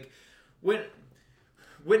solved. Like,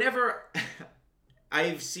 whenever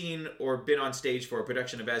I've seen or been on stage for a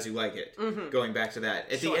production of As You Like It, going back to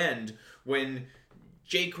that, at the end, when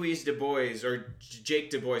Jake Du Bois, or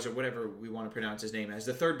Jake Du Bois, or whatever we want to pronounce his name as,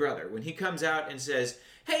 the third brother, when he comes out and says,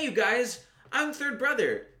 hey, you guys, I'm third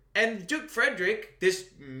brother, and Duke Frederick, this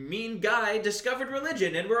mean guy, discovered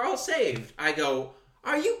religion, and we're all saved. I go...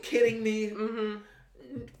 Are you kidding me? Mm-hmm.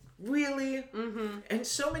 Really? Mm-hmm. And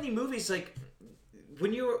so many movies, like,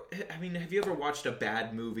 have you ever watched a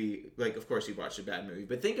bad movie? Like, of course you watched a bad movie,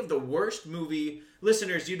 but think of the worst movie,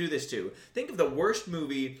 listeners, you do this too. Think of the worst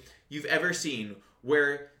movie you've ever seen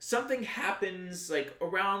where something happens, like,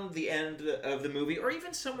 around the end of the movie, or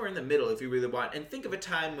even somewhere in the middle if you really want, and think of a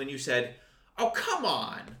time when you said, oh, come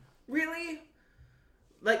on. Really?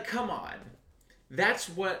 Like, come on. That's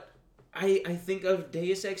what... I think of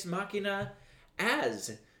Deus Ex Machina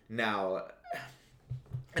as now.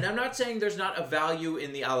 And I'm not saying there's not a value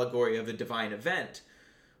in the allegory of a divine event,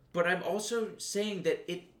 but I'm also saying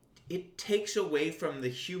that it takes away from the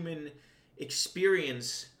human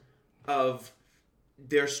experience of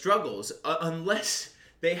their struggles, unless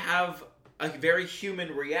they have a very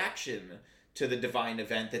human reaction to the divine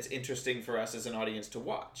event that's interesting for us as an audience to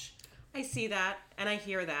watch. I see that, and I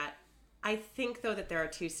hear that. I think, though, that there are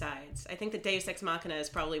two sides. I think that Deus Ex Machina is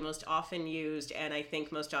probably most often used, and I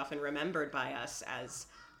think most often remembered by us as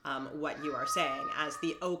what you are saying, as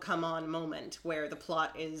the oh come on moment, where the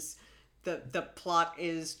plot is the plot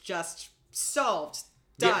is just solved,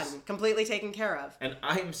 done, yes, completely taken care of. And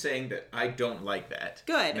I'm saying that I don't like that.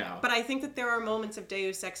 Good, now. But I think that there are moments of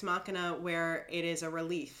Deus Ex Machina where it is a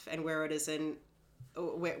relief, and where it is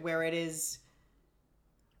where it is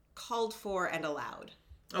called for and allowed.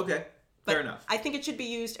 Okay. Fair enough. I think it should be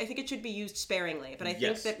used. I think it should be used sparingly. But I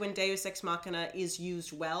think that when Deus Ex Machina is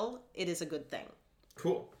used well, it is a good thing.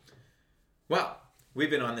 Cool. Well, we've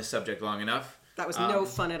been on this subject long enough. That was no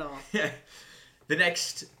fun at all. The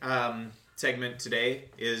next segment today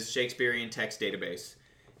is Shakespearean Text Database.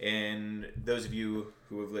 And those of you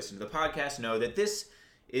who have listened to the podcast know that this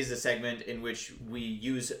is a segment in which we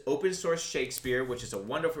use open source Shakespeare, which is a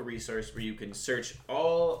wonderful resource where you can search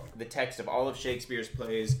all the text of all of Shakespeare's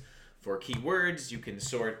plays for keywords. You can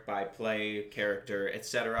sort by play, character,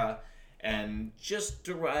 etc., and just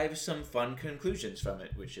derive some fun conclusions from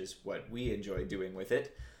it, which is what we enjoy doing with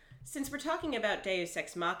it. Since we're talking about Deus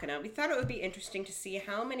Ex Machina, we thought it would be interesting to see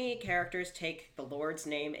how many characters take the Lord's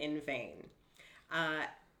name in vain.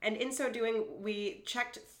 And in so doing, we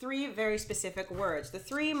checked 3 very specific words. The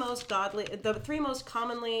three most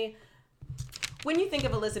commonly... When you think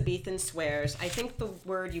of Elizabethan swears, I think the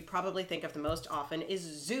word you probably think of the most often is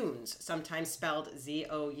zoons, sometimes spelled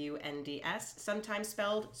Z-O-U-N-D-S, sometimes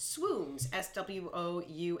spelled swoons, S-W-O-U-N-D-S.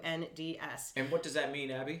 And what does that mean,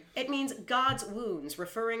 Abby? It means God's wounds,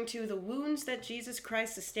 referring to the wounds that Jesus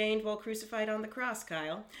Christ sustained while crucified on the cross,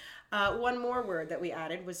 Kyle. One more word that we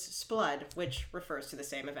added was splud, which refers to the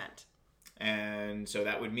same event. And so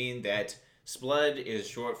that would mean that splud is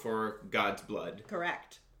short for God's blood.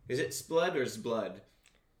 Correct. Is it splud or sblood?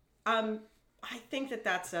 I think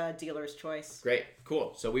that's a dealer's choice. Great,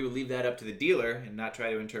 cool. So we will leave that up to the dealer and not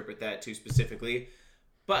try to interpret that too specifically.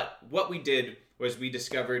 But what we did was we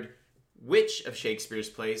discovered which of Shakespeare's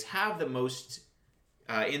plays have the most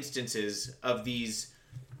instances of these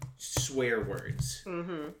swear words,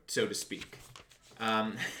 so to speak.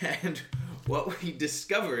 And what we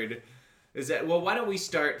discovered is that, well, why don't we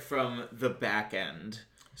start from the back end?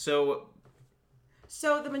 So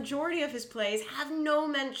the majority of his plays have no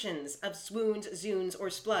mentions of swoons, zoons, or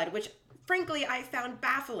splud, which, frankly, I found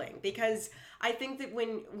baffling, because I think that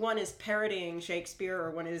when one is parodying Shakespeare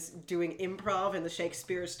or one is doing improv in the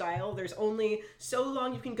Shakespeare style, there's only so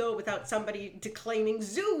long you can go without somebody declaiming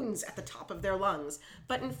zoons at the top of their lungs.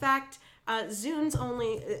 But in fact, zoons,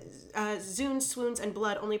 swoons, and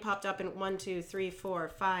blood only popped up in 1, 2, 3, 4,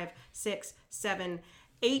 5, 6, 7,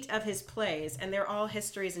 8 of his plays, and they're all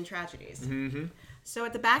histories and tragedies. Mm-hmm. So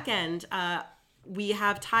at the back end, we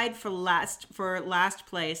have tied for last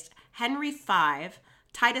place Henry V,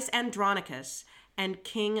 Titus Andronicus, and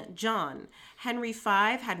King John. Henry V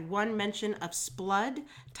had 1 mention of splud,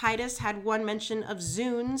 Titus had 1 mention of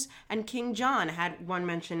zoons, and King John had 1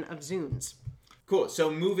 mention of zoons. Cool.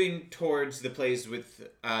 So moving towards the plays with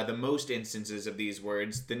the most instances of these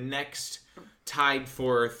words, the next tied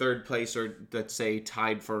for 3rd place, or let's say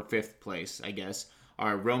tied for 5th place, I guess,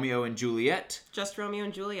 are Romeo and Juliet. Just Romeo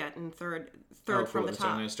and Juliet in third cool. from the top. So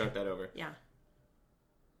I'm going to start that over. Yeah.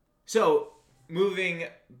 So moving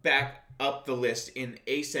back up the list in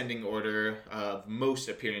ascending order of most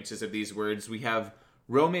appearances of these words, we have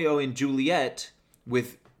Romeo and Juliet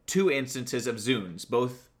with 2 instances of zoons,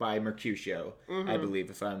 both by Mercutio, I believe,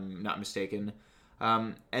 if I'm not mistaken.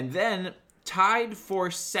 And then tied for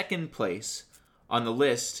 2nd place on the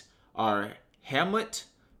list are Hamlet,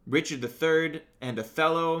 Richard III, and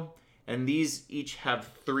Othello, and these each have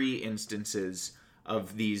 3 instances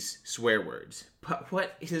of these swear words. But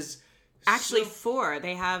what is... Actually, 4.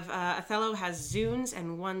 They have, Othello has zoons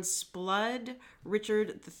and 1 splud,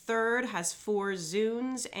 Richard III has 4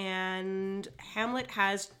 zoons, and Hamlet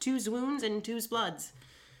has 2 swoons and 2 spluds.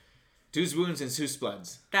 2 swoons and 2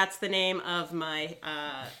 spluds. That's the name of my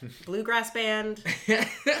bluegrass band.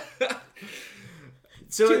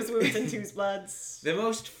 So 2 swoons and 2 sploods. The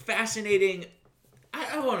most fascinating, I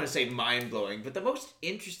don't want to say mind-blowing, but the most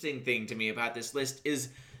interesting thing to me about this list is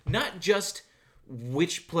not just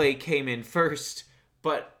which play came in first,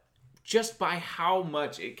 but just by how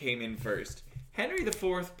much it came in first. Henry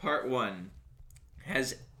IV, Part 1,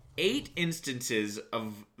 has 8 instances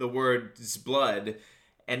of the word blood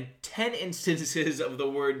and 10 instances of the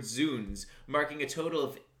word zoons, marking a total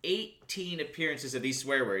of 18 appearances of these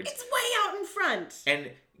swear words. It's way out in front.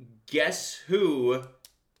 And guess who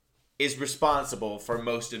is responsible for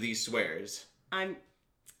most of these swears? I'm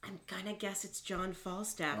gonna guess it's John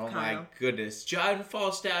Falstaff, Oh Kyle. my goodness. John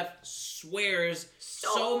Falstaff swears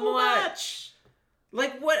so much.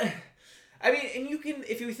 Like, what? I mean, and you can,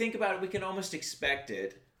 if you think about it, we can almost expect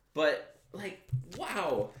it. But, like,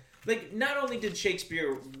 wow. Like, not only did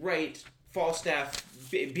Shakespeare write Falstaff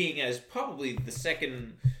being as probably the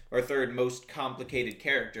 2nd or 3rd most complicated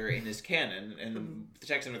character in his canon, and the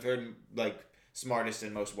 2nd or 3rd, like, smartest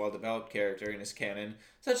and most well-developed character in his canon,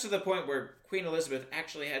 such to the point where Queen Elizabeth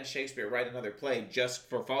actually had Shakespeare write another play just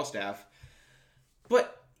for Falstaff.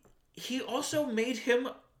 But he also made him,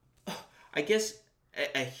 I guess,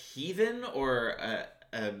 a heathen, or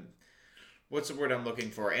a what's the word I'm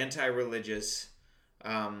looking for? Anti-religious.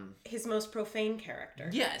 His most profane character.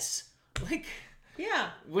 Yes. Like, yeah.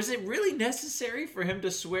 Was it really necessary for him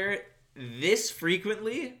to swear this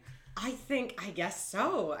frequently? I guess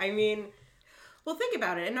so. I mean, well, think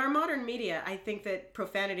about it. In our modern media, I think that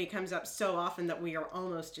profanity comes up so often that we are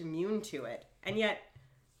almost immune to it. And yet,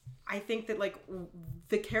 I think that, like,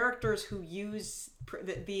 the characters who use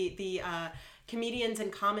the comedians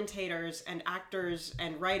and commentators and actors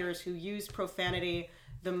and writers who use profanity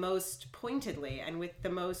the most pointedly and with the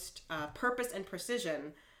most purpose and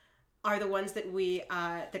precision are the ones that we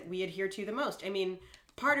adhere to the most. I mean,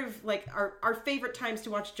 part of, like, our favorite times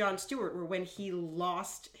to watch Jon Stewart were when he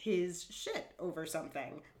lost his shit over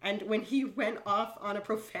something, and when he went off on a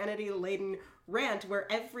profanity-laden rant where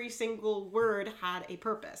every single word had a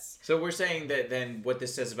purpose. So we're saying that then what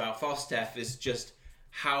this says about Falstaff is just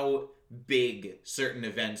how big certain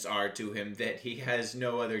events are to him, that he has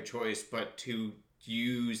no other choice but to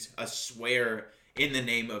use a swear in the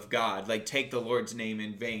name of God, like take the Lord's name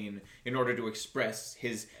in vain in order to express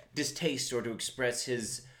his distaste or to express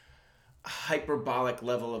his hyperbolic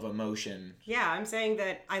level of emotion. Yeah, I'm saying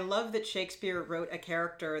that I love that Shakespeare wrote a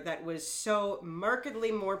character that was so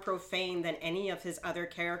markedly more profane than any of his other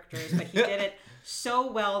characters, but he did it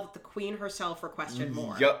so well that the Queen herself requested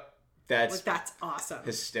more. Yup. That's awesome.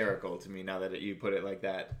 Hysterical to me now that you put it like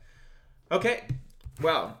that. Okay,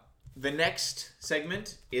 well, the next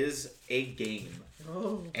segment is a game.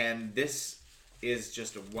 Oh. And this is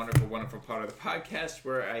just a wonderful, wonderful part of the podcast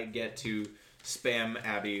where I get to spam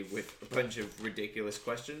Abby with a bunch of ridiculous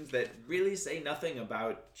questions that really say nothing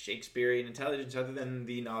about Shakespearean intelligence other than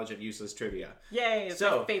the knowledge of useless trivia. Yay, it's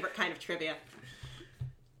my favorite kind of trivia.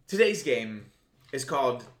 Today's game is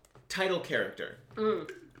called Title Character.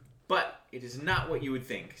 But it is not what you would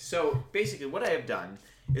think. So basically what I have done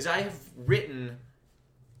is I have written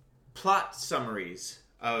plot summaries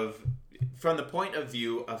from the point of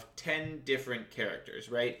view of 10 different characters,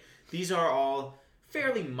 right? These are all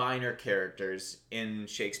fairly minor characters in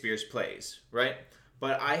Shakespeare's plays, right?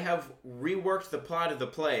 But I have reworked the plot of the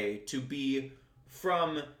play to be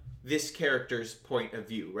from this character's point of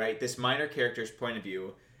view, right? This minor character's point of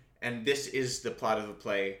view, and this is the plot of the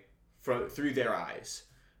play through their eyes,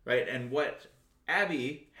 right? And what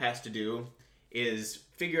Abby has to do is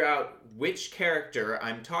figure out which character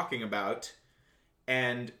I'm talking about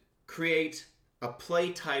and create a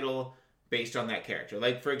play title based on that character.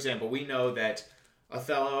 Like, for example, we know that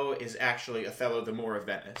Othello is actually Othello the Moor of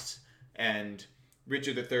Venice, and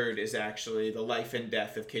Richard III is actually the life and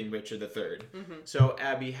death of King Richard III. Mm-hmm. So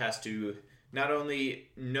Abby has to not only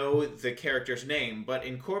know the character's name, but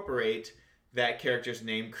incorporate that character's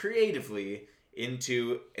name creatively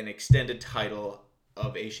into an extended title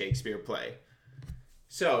of a Shakespeare play.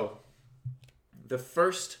 So, the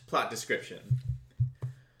first plot description.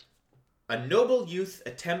 A noble youth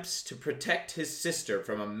attempts to protect his sister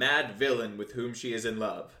from a mad villain with whom she is in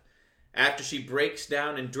love. After she breaks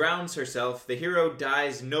down and drowns herself, the hero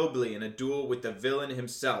dies nobly in a duel with the villain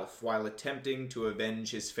himself while attempting to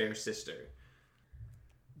avenge his fair sister.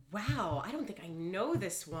 Wow, I don't think I know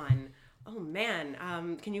this one. Oh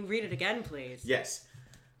man, can you read it again, please? Yes.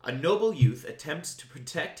 A noble youth attempts to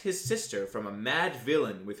protect his sister from a mad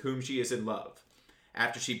villain with whom she is in love.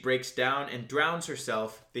 After she breaks down and drowns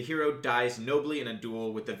herself, the hero dies nobly in a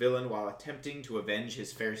duel with the villain while attempting to avenge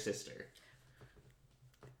his fair sister.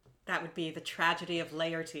 That would be the tragedy of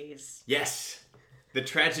Laertes. Yes, the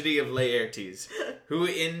tragedy of Laertes, who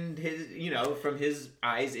in his, from his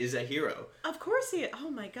eyes is a hero. Of course he is. Oh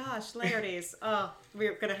my gosh, Laertes. Oh,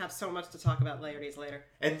 we're going to have so much to talk about Laertes later.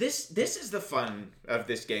 And this is the fun of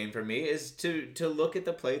this game for me, is to look at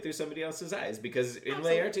the play through somebody else's eyes, because in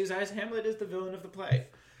Absolutely. Laertes' eyes, Hamlet is the villain of the play.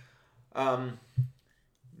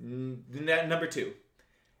 Number 2.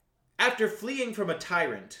 After fleeing from a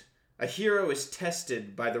tyrant, a hero is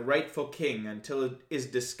tested by the rightful king until it is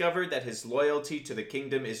discovered that his loyalty to the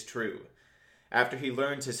kingdom is true. After he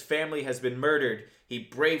learns his family has been murdered, he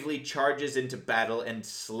bravely charges into battle and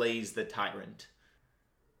slays the tyrant.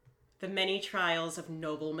 The Many Trials of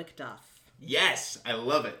Noble Macduff. Yes, I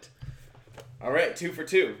love it. All right, 2 for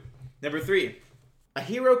 2. Number 3. A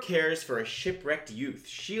hero cares for a shipwrecked youth,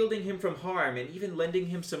 shielding him from harm and even lending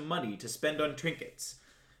him some money to spend on trinkets.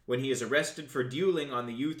 When he is arrested for dueling on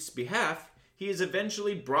the youth's behalf, he is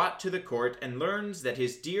eventually brought to the court and learns that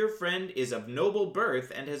his dear friend is of noble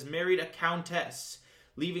birth and has married a countess,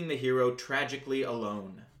 leaving the hero tragically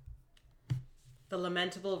alone. The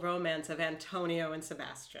Lamentable Romance of Antonio and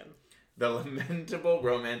Sebastian. The Lamentable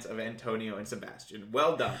Romance of Antonio and Sebastian.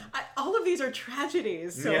 Well done. All of these are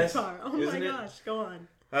tragedies so far. Oh my gosh, go on.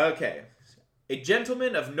 Okay. A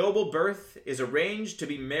gentleman of noble birth is arranged to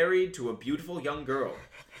be married to a beautiful young girl.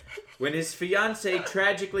 When his fiancée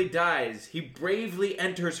tragically dies, he bravely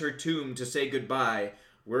enters her tomb to say goodbye,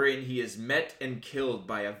 wherein he is met and killed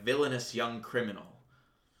by a villainous young criminal.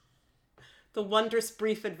 The Wondrous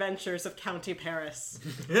Brief Adventures of County Paris.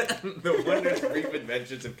 The Wondrous Brief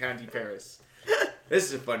Adventures of County Paris. This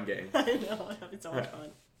is a fun game. I know, I'm having so much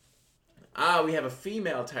fun. We have a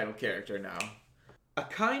female title character now. A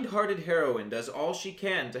kind-hearted heroine does all she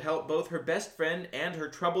can to help both her best friend and her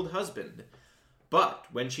troubled husband. But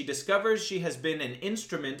when she discovers she has been an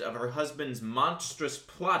instrument of her husband's monstrous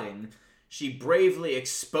plotting, she bravely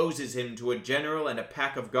exposes him to a general and a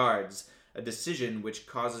pack of guards, a decision which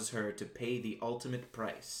causes her to pay the ultimate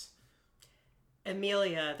price.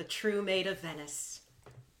 Emilia, the true maid of Venice.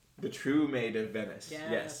 The true maid of Venice,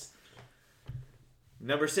 yes.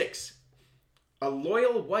 Number 6. A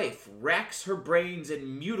loyal wife racks her brains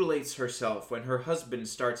and mutilates herself when her husband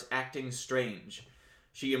starts acting strange.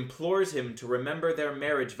 She implores him to remember their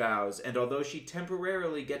marriage vows, and although she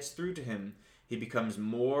temporarily gets through to him, he becomes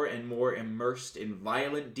more and more immersed in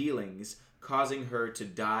violent dealings, causing her to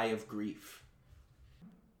die of grief.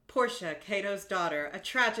 Portia, Cato's daughter, a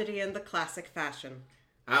tragedy in the classic fashion.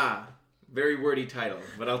 Very wordy title,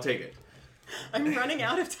 but I'll take it. I'm running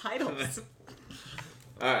out of titles.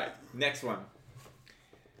 Alright, next one.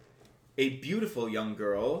 A beautiful young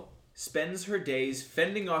girl spends her days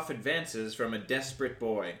fending off advances from a desperate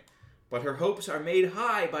boy, but her hopes are made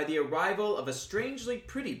high by the arrival of a strangely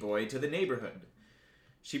pretty boy to the neighborhood.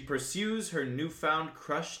 She pursues her newfound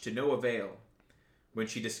crush to no avail. When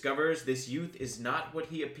she discovers this youth is not what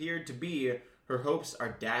he appeared to be, her hopes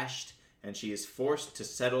are dashed, and she is forced to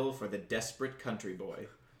settle for the desperate country boy.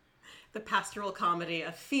 The pastoral comedy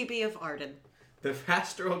of Phoebe of Arden. The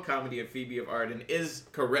pastoral comedy of Phoebe of Arden is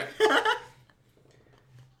correct.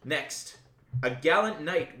 Next, a gallant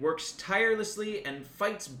knight works tirelessly and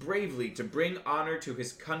fights bravely to bring honor to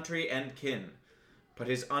his country and kin. But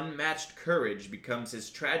his unmatched courage becomes his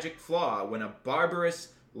tragic flaw when a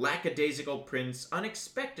barbarous, lackadaisical prince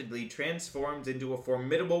unexpectedly transforms into a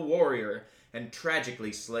formidable warrior and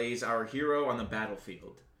tragically slays our hero on the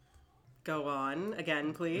battlefield. Go on,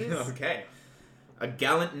 again, please. Okay. A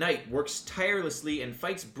gallant knight works tirelessly and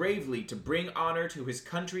fights bravely to bring honor to his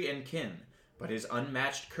country and kin, but his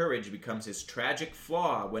unmatched courage becomes his tragic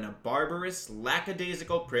flaw when a barbarous,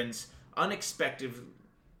 lackadaisical prince unexpectedly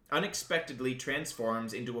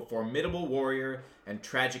transforms into a formidable warrior and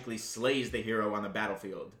tragically slays the hero on the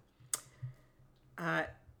battlefield.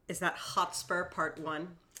 Is that Hotspur Part 1?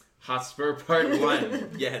 Hotspur Part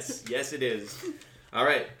 1. Yes it is. All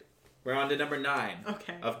right, we're on to number 9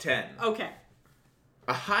 of 10. Okay.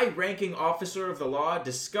 A high-ranking officer of the law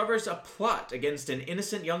discovers a plot against an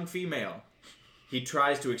innocent young female. He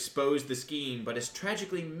tries to expose the scheme, but is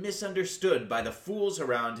tragically misunderstood by the fools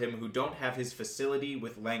around him who don't have his facility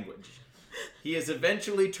with language. He is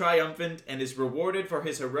eventually triumphant and is rewarded for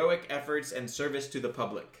his heroic efforts and service to the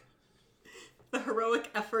public. The heroic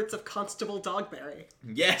efforts of Constable Dogberry.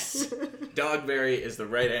 Yes! Dogberry is the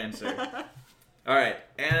right answer. All right,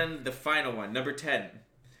 and the final one, number 10.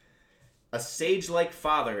 A sage-like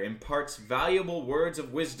father imparts valuable words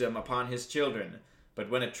of wisdom upon his children, but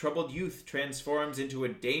when a troubled youth transforms into a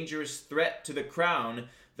dangerous threat to the crown,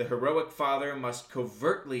 the heroic father must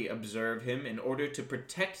covertly observe him in order to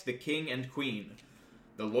protect the king and queen.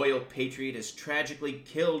 The loyal patriot is tragically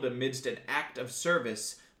killed amidst an act of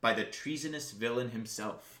service by the treasonous villain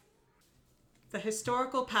himself. The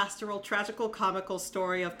historical, pastoral, tragical, comical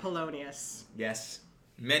story of Polonius. Yes.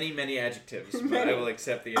 Many, many adjectives, but I will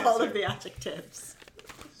accept the answer. All of the adjectives.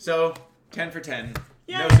 So, 10 for 10.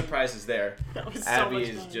 Yay. No surprises there. That was Abby so much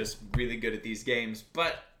is fun. just really good at these games,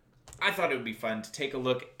 but I thought it would be fun to take a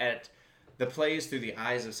look at the plays through the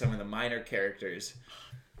eyes of some of the minor characters.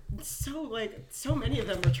 So many of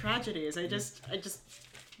them were tragedies. I just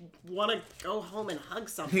want to go home and hug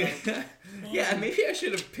something. Yeah, maybe I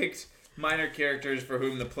should have picked minor characters for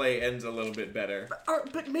whom the play ends a little bit better.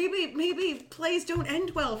 But maybe plays don't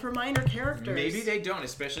end well for minor characters. Maybe they don't,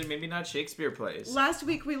 especially maybe not Shakespeare plays. Last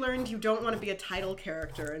week we learned you don't want to be a title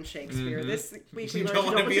character in Shakespeare. Mm-hmm. This week we learned don't you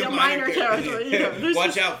don't want to be a minor character either.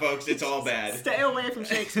 Watch out, folks. It's all bad. Stay away from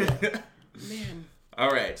Shakespeare. Man.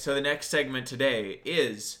 All right, so the next segment today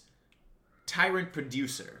is Tyrant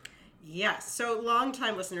Producer. Yes. So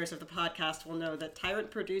longtime listeners of the podcast will know that Tyrant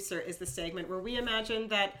Producer is the segment where we imagine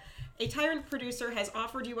that a tyrant producer has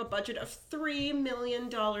offered you a budget of $3 million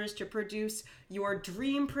to produce your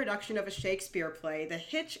dream production of a Shakespeare play. The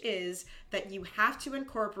hitch is that you have to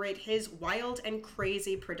incorporate his wild and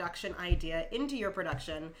crazy production idea into your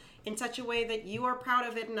production in such a way that you are proud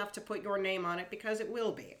of it enough to put your name on it, because it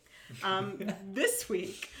will be. This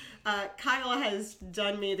week, Kyle has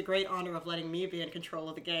done me the great honor of letting me be in control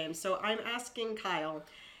of the game. So I'm asking Kyle,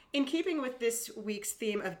 in keeping with this week's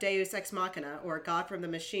theme of Deus Ex Machina, or God from the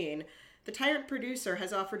Machine, the Tyrant Producer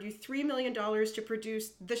has offered you $3 million to produce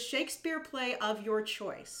the Shakespeare play of your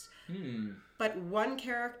choice. But one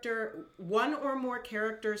or more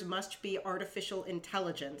characters must be artificial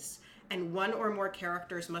intelligence, and one or more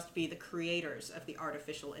characters must be the creators of the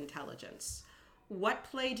artificial intelligence. What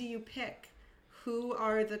play do you pick? Who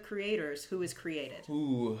are the creators? Who is created?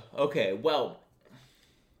 Ooh, okay. Well,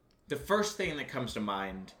 the first thing that comes to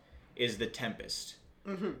mind is The Tempest,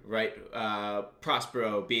 right?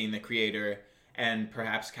 Prospero being the creator, and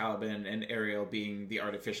perhaps Caliban and Ariel being the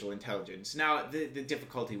artificial intelligence. Now, the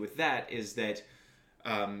difficulty with that is that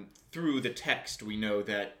through the text, we know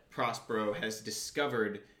that Prospero has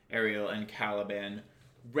discovered Ariel and Caliban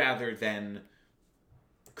rather than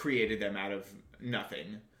created them out of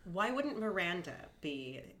nothing. Why wouldn't Miranda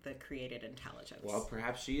be the created intelligence? Well,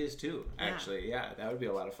 perhaps she is too, actually. Yeah, that would be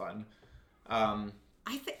a lot of fun.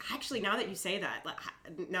 I think, actually, now that you say that,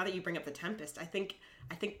 now that you bring up The Tempest, I think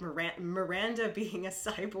Miranda being a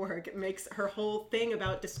cyborg makes her whole thing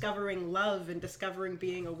about discovering love and discovering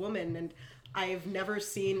being a woman, and I've never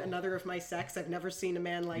seen another of my sex, I've never seen a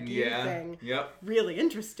man like you thing. Yep. Really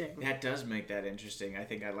interesting. That does make that interesting. I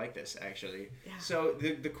think I like this, actually. Yeah. So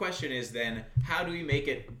the question is then, how do we make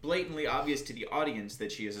it blatantly obvious to the audience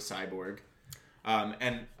that she is a cyborg,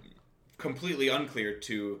 and completely unclear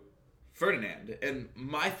to Ferdinand? And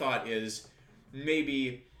my thought is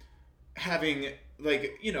maybe having,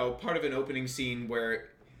 part of an opening scene where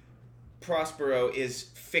Prospero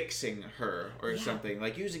is fixing her or something,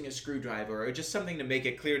 like using a screwdriver or just something to make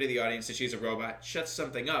it clear to the audience that she's a robot, shuts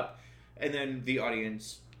something up, and then the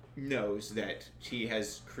audience knows that he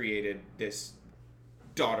has created this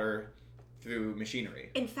daughter through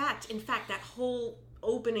machinery. In fact, that whole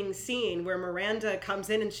opening scene where Miranda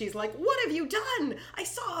comes in and she's like, "What have you done? I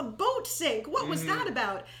saw a boat sink. What was that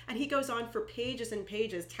about?" And he goes on for pages and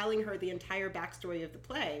pages telling her the entire backstory of the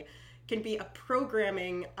play, can be a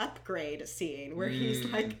programming upgrade scene where he's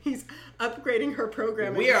upgrading her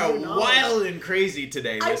programming. We are wild and crazy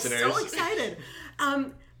today, listeners. I'm so excited.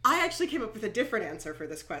 I actually came up with a different answer for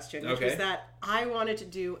this question, which was that I wanted to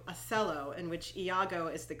do Othello, in which Iago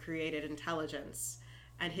is the created intelligence.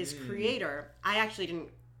 And his creator, I actually didn't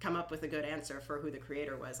come up with a good answer for who the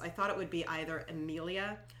creator was. I thought it would be either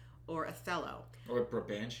Emilia or Othello. Or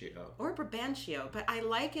Brabantio. But I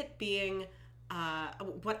like it being...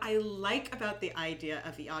 what I like about the idea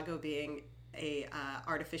of Iago being a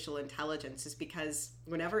artificial intelligence is because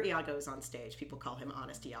whenever Iago is on stage, people call him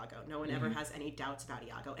Honest Iago. No one ever has any doubts about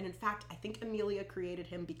Iago. And in fact, I think Emilia created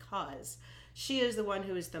him because she is the one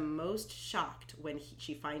who is the most shocked when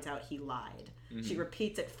she finds out he lied. She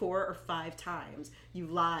repeats it 4 or 5 times. You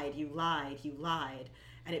lied, you lied, you lied.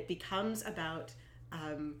 And it becomes about...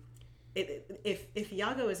 if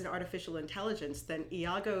Iago is an artificial intelligence, then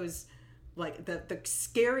Iago's... the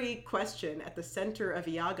scary question at the center of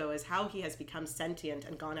Iago is how he has become sentient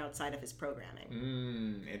and gone outside of his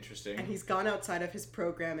programming. Interesting. And he's gone outside of his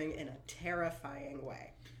programming in a terrifying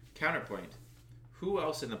way. Counterpoint. Who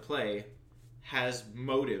else in the play has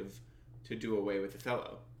motive to do away with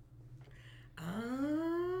Othello?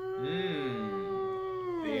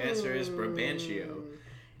 The answer is Brabantio.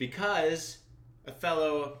 Because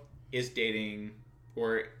Othello is dating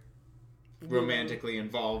or romantically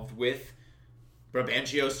involved with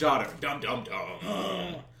Brabantio's daughter. Dum dum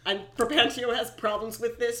dum. And Brabantio has problems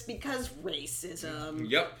with this because racism.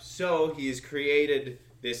 Yep. So he's created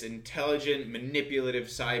this intelligent, manipulative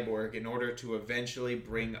cyborg in order to eventually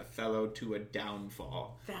bring Othello to a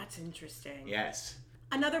downfall. That's interesting. Yes.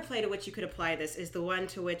 Another play to which you could apply this is the one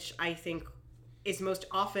to which I think is most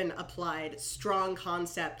often applied strong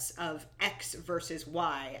concepts of X versus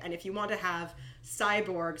Y. And if you want to have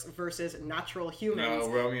cyborgs versus natural humans,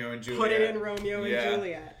 Romeo and Juliet. Put it in Romeo and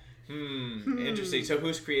Juliet. Interesting. So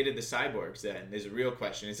who's created the cyborgs then? Is a real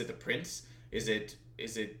question. Is it the prince? Is it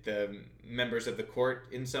the members of the court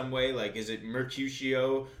in some way? Like, is it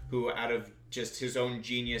Mercutio, who out of just his own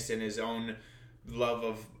genius and his own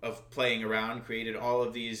love of playing around created all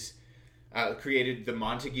of these created the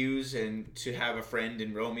Montagues and to have a friend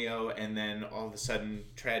in Romeo, and then all of a sudden,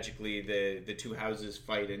 tragically, the two houses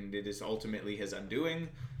fight, and it is ultimately his undoing.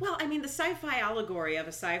 Well, I mean, the sci-fi allegory of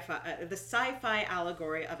a cyborg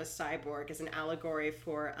is an allegory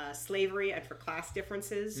for slavery and for class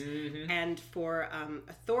differences and for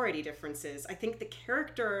authority differences. I think the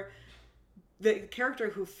character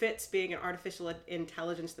who fits being an artificial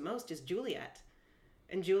intelligence the most is Juliet.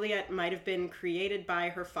 And Juliet might have been created by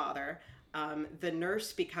her father. The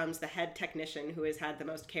nurse becomes the head technician who has had the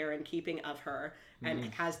most care and keeping of her and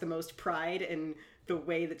has the most pride in the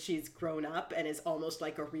way that she's grown up and is almost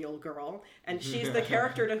like a real girl. And she's the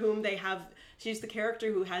character she's the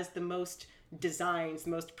character who has the most designs,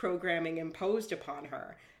 the most programming imposed upon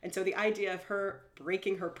her. And so the idea of her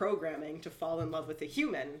breaking her programming to fall in love with a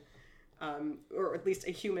human, or at least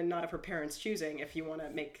a human not of her parents' choosing, if you want to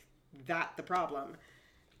make that the problem,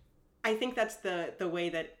 I think that's the way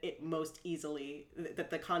that that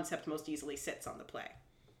the concept most easily sits on the play.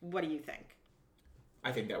 What do you think?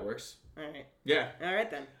 I think that works. All right. Yeah. All right,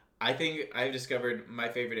 then. I think I've discovered my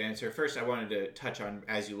favorite answer. First, I wanted to touch on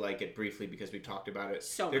As You Like It briefly because we talked about it.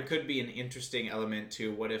 There could be an interesting element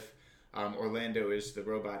to what if Orlando is the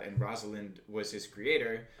robot and Rosalind was his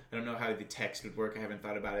creator. I don't know how the text would work. I haven't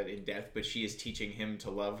thought about it in depth, but she is teaching him to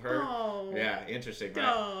love her. Oh. Yeah, interesting,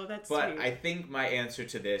 right? Oh, that's sweet. But I think my answer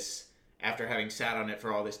to this, after having sat on it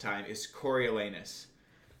for all this time, is Coriolanus.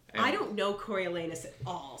 And I don't know Coriolanus at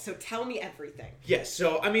all, so tell me everything. Yes,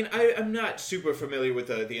 so, I mean, I'm not super familiar with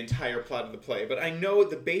the entire plot of the play, but I know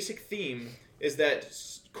the basic theme is that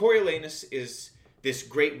Coriolanus is this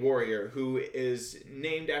great warrior who is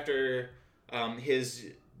named after his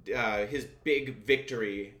big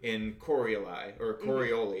victory in Corioli, or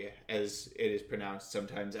Corioli, as it is pronounced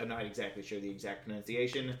sometimes. I'm not exactly sure the exact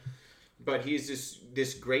pronunciation, but he's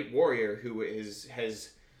this great warrior who has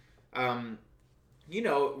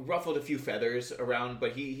ruffled a few feathers around,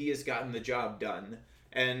 but he has gotten the job done.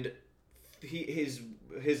 And his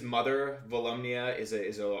mother, Volumnia,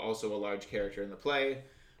 is also a large character in the play.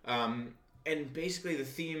 And basically the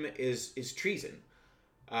theme is treason.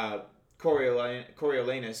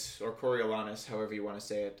 Coriolanus, or Coriolanus, however you want to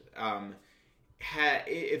say it,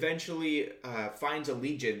 eventually finds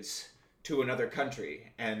allegiance to another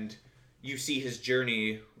country. And you see his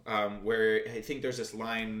journey where I think there's this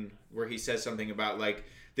line where he says something about, like,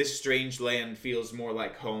 this strange land feels more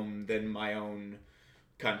like home than my own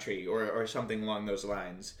country, or something along those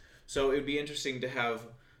lines. So it would be interesting to have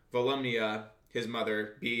Volumnia, his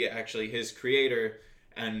mother, be actually his creator,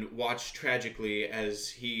 and watch tragically as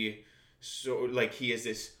he is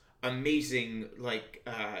this amazing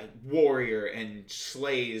warrior and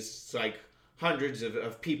slays hundreds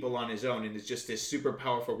of people on his own, and is just this super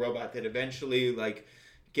powerful robot that eventually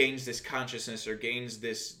gains this consciousness, or gains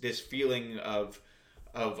this feeling of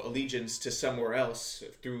allegiance to somewhere else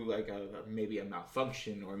through maybe a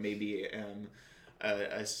malfunction, or maybe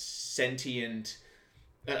a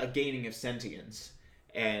gaining of sentience,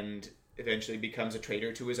 and eventually becomes a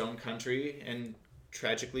traitor to his own country and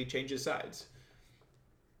tragically changes sides.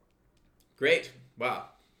 Great. Wow.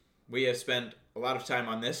 We have spent a lot of time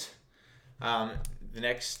on this. The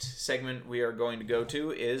next segment we are going to go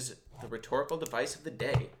to is the rhetorical device of the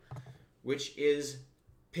day, which is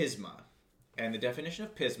Pysma. And the definition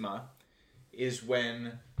of Pysma is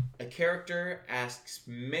when a character asks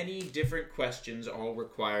many different questions, all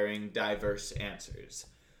requiring diverse answers.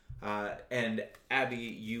 And Abby,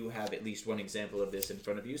 you have at least one example of this in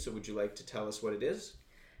front of you, so would you like to tell us what it is?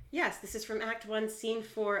 Yes, this is from Act 1, Scene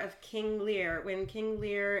 4 of King Lear, when King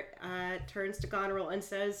Lear turns to Goneril and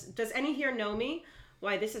says, "Does any here know me?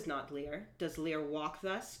 Why, this is not Lear. Does Lear walk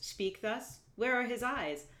thus, speak thus? Where are his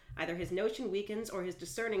eyes? Either his notion weakens, or his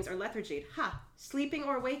discernings are lethargied. Ha! Sleeping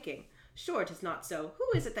or waking? Sure, 'tis not so.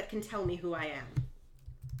 Who is it that can tell me who I am?"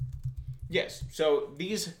 Yes, so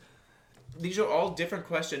these are all different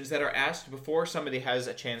questions that are asked before somebody has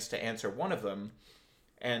a chance to answer one of them,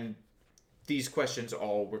 and these questions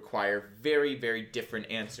all require very, very different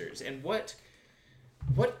answers. And what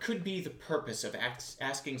could be the purpose of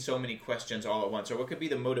asking so many questions all at once, or what could be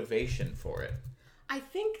the motivation for it? I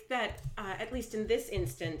think that, at least in this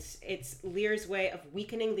instance, it's Lear's way of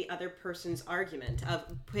weakening the other person's argument, of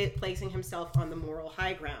placing himself on the moral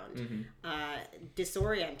high ground,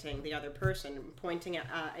 disorienting the other person, pointing at,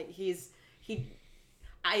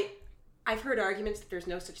 I've heard arguments that there's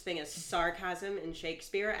no such thing as sarcasm in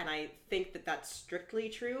Shakespeare, and I think that that's strictly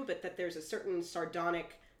true, but that there's a certain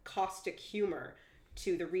sardonic, caustic humor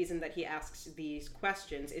to the reason that he asks these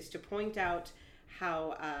questions, is to point out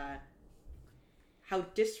how how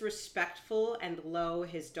disrespectful and low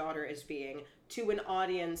his daughter is being to an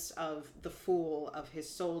audience of the fool, of his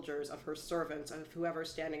soldiers, of her servants, of whoever's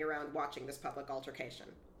standing around watching this public altercation.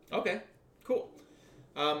 Okay, cool.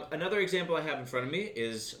 Another example I have in front of me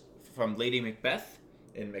is from Lady Macbeth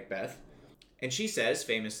in Macbeth. And she says,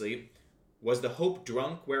 famously, "Was the hope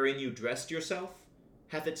drunk wherein you dressed yourself?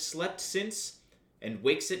 Hath it slept since? And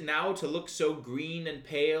wakes it now to look so green and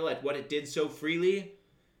pale at what it did so freely?"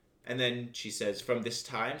 And then she says, "From this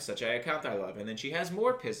time such I account thy love." And then she has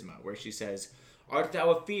more Pysma, where she says, "Art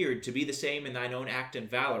thou afeared to be the same in thine own act and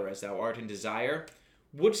valor as thou art in desire?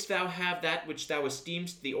 Wouldst thou have that which thou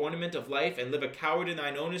esteem'st the ornament of life, and live a coward in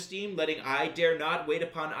thine own esteem, letting I dare not wait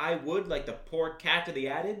upon I would, like the poor cat of the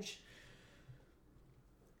adage?"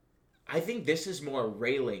 I think this is more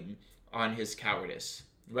railing on his cowardice,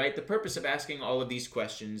 right? The purpose of asking all of these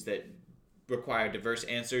questions that require diverse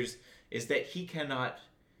answers is that he cannot,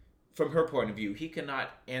 from her point of view, he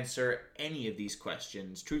cannot answer any of these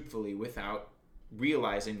questions truthfully without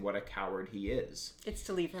realizing what a coward he is. It's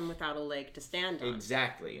to leave him without a leg to stand on.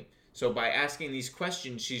 Exactly. So by asking these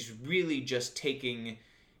questions, she's really just taking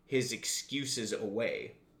his excuses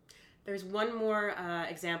away. There's one more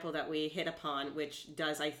example that we hit upon, which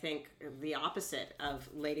does, I think, the opposite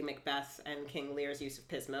of Lady Macbeth and King Lear's use of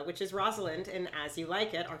Pysma, which is Rosalind in As You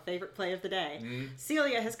Like It, our favorite play of the day.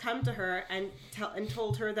 Celia has come to her and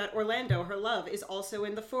told her that Orlando, her love, is also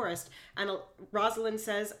in the forest. And Rosalind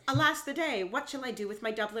says, "Alas the day! What shall I do with my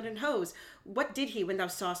doublet and hose? What did he when thou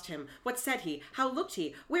saw'st him? What said he? How looked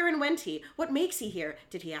he? Wherein went he? What makes he here?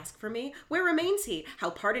 Did he ask for me? Where remains he? How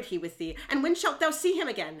parted he with thee? And when shalt thou see him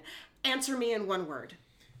again? Answer me in one word."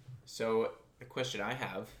 So the question I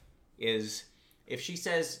have is, if she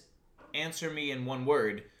says, "Answer me in one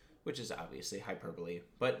word," which is obviously hyperbole,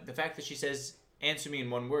 but the fact that she says, "Answer me in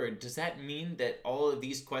one word," does that mean that all of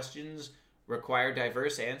these questions require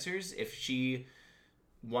diverse answers if she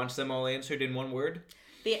wants them all answered in one word?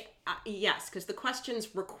 Yes, because the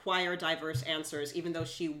questions require diverse answers, even though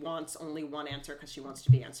she wants only one answer because she wants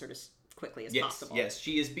to be answered as quickly as possible. Yes,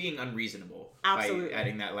 she is being unreasonable. Absolutely. By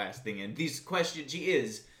adding that last thing in. These questions, she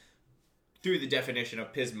is, through the definition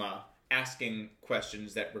of Pysma, asking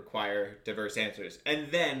questions that require diverse answers,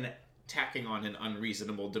 and then tacking on an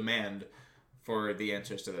unreasonable demand for the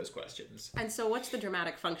answers to those questions. And so what's the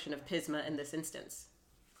dramatic function of Pysma in this instance?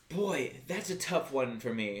 Boy, that's a tough one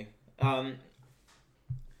for me.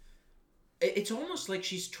 It's almost like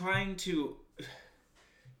she's trying to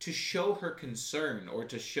show her concern or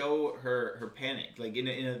to show her panic, like in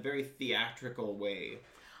a very theatrical way.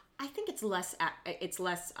 I think it's less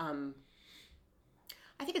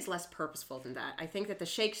purposeful than that. I think that the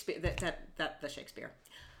Shakespeare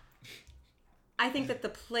I think that the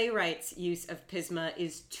playwright's use of Pysma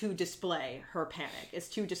is to display her panic, is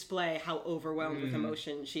to display how overwhelmed with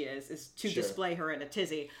emotion she is to display her in a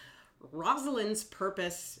tizzy. Rosalind's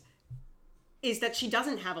purpose is that she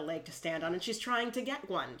doesn't have a leg to stand on, and she's trying to get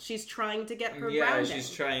one. She's trying to get her grounding.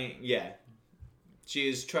 She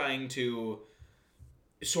is trying to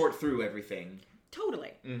sort through everything.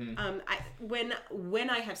 Totally. When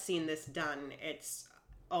I have seen this done, it's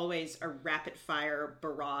always a rapid-fire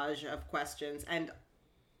barrage of questions, and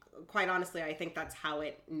quite honestly, I think that's how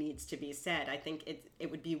it needs to be said. I think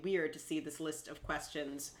it would be weird to see this list of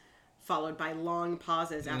questions followed by long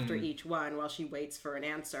pauses after each one while she waits for an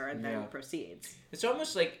answer and then proceeds. It's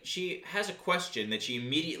almost like she has a question that she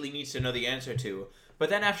immediately needs to know the answer to, but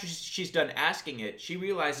then after she's done asking it, she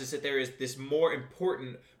realizes that there is this more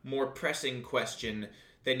important, more pressing question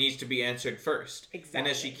that needs to be answered first. Exactly. And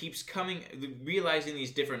as she keeps realizing these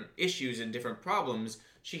different issues and different problems,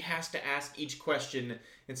 she has to ask each question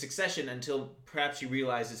in succession until perhaps she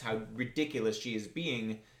realizes how ridiculous she is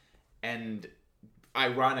being and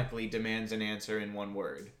ironically demands an answer in one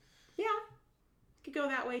word. Yeah. Could go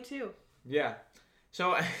that way too. Yeah.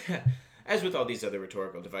 So, as with all these other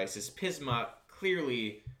rhetorical devices, Pysma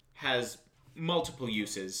clearly has multiple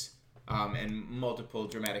uses and multiple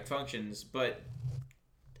dramatic functions, but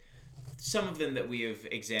some of them that we have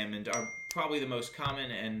examined are probably the most common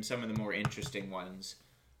and some of the more interesting ones.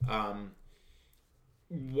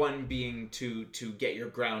 One being to get your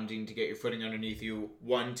grounding, to get your footing underneath you.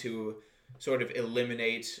 One to sort of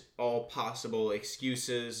eliminate all possible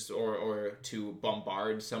excuses or to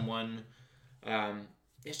bombard someone.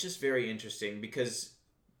 It's just very interesting because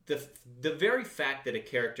the very fact that a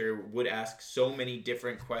character would ask so many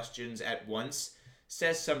different questions at once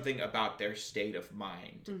says something about their state of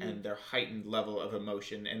mind and their heightened level of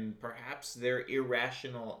emotion and perhaps their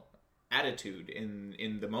irrational attitude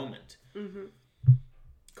in the moment.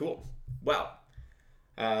 Cool. Well,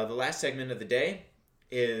 the last segment of the day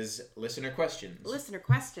is listener questions. Listener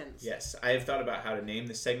questions. Yes, I have thought about how to name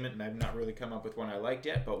this segment, and I've not really come up with one I liked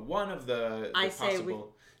yet, but one of the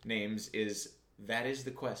possible names is That Is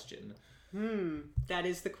the Question. That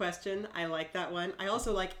is the question. I like that one. I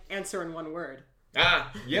also like answer in one word.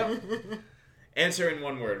 Ah, yep. Answer in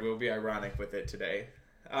one word. We'll be ironic with it today.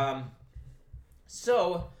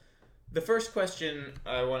 So, the first question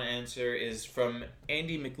I want to answer is from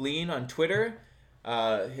Andy McLean on Twitter.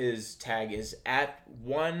 His tag is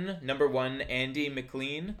 @1 Andy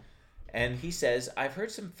McLean. And he says, I've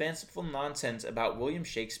heard some fanciful nonsense about William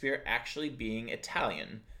Shakespeare actually being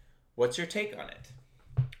Italian. What's your take on it?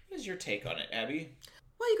 What is your take on it, Abby?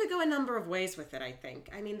 Well, you could go a number of ways with it, I think.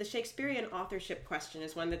 I mean, the Shakespearean authorship question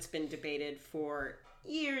is one that's been debated for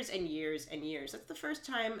years and years and years. That's the first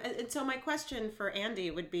time. And so my question for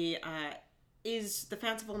Andy would be, is the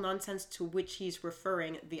fanciful nonsense to which he's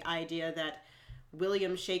referring the idea that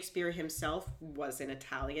William Shakespeare himself was an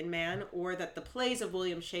Italian man, or that the plays of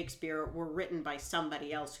William Shakespeare were written by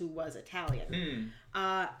somebody else who was Italian?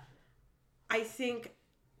 I think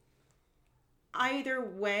either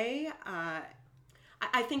way,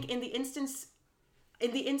 I think in the instance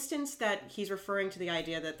that he's referring to the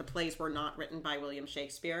idea that the plays were not written by William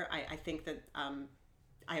Shakespeare, I think that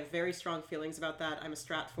I have very strong feelings about that. I'm a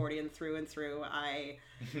Stratfordian through and through.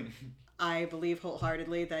 I believe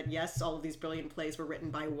wholeheartedly that yes, all of these brilliant plays were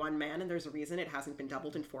written by one man, and there's a reason it hasn't been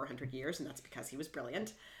doubled in 400 years, and that's because he was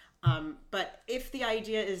brilliant. But if the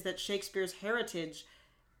idea is that Shakespeare's heritage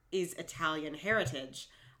is Italian heritage,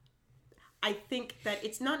 I think that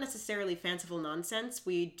it's not necessarily fanciful nonsense.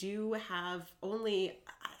 We do have only,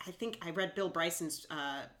 I think I read Bill Bryson's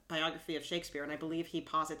biography of Shakespeare, and I believe he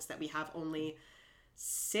posits that we have only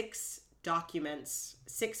six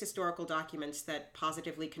historical documents that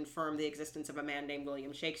positively confirm the existence of a man named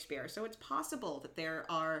William Shakespeare. So it's possible that there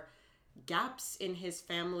are gaps in his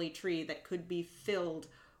family tree that could be filled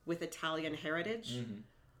with Italian heritage. Mm-hmm.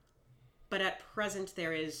 But at present,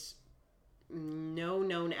 there is no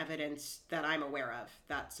known evidence that I'm aware of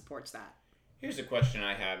that supports that. Here's a question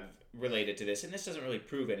I have related to this, and this doesn't really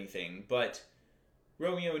prove anything, but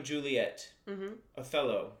Romeo and Juliet,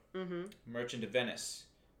 Othello, Merchant of Venice,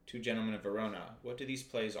 Two Gentlemen of Verona, what do these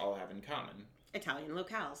plays all have in common? Italian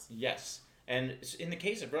locales. Yes. And in the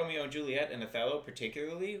case of Romeo and Juliet and Othello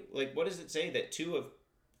particularly, like, what does it say that two of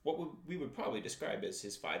what we would probably describe as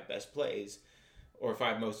his 5 best plays, or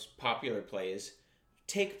 5 most popular plays,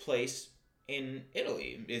 take place in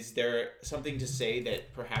Italy? Is there something to say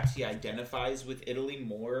that perhaps he identifies with Italy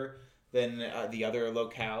more than the other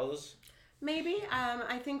locales? Maybe.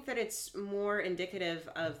 I think that it's more indicative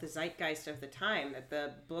of the zeitgeist of the time, that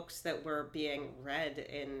the books that were being read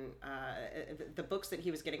in, the books that he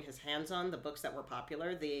was getting his hands on, the books that were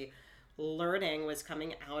popular, the learning was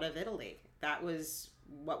coming out of Italy. That was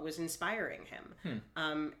what was inspiring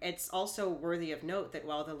him. It's also worthy of note that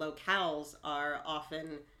while the locales are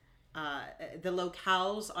often, the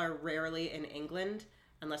locales are rarely in England,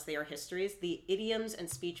 unless they are histories, the idioms and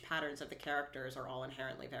speech patterns of the characters are all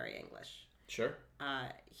inherently very English. Sure.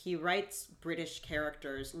 He writes British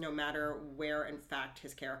characters no matter where, in fact,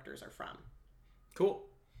 his characters are from. Cool.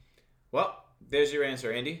 Well, there's your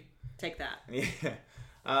answer, Andy. Take that.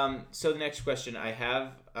 Yeah. So the next question I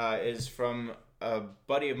have is from a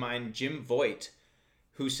buddy of mine, Jim Voigt,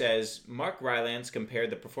 who says, Mark Rylance compared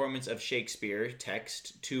the performance of Shakespeare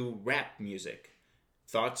text to rap music.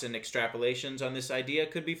 Thoughts and extrapolations on this idea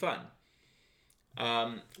could be fun.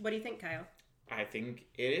 What do you think, Kyle? I think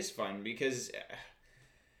it is fun because,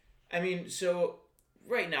 I mean, so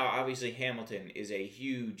right now, obviously Hamilton is a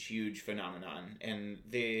huge, huge phenomenon, and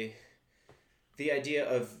the idea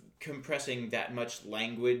of compressing that much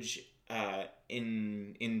language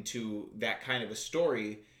into that kind of a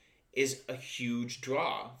story is a huge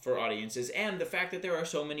draw for audiences, and the fact that there are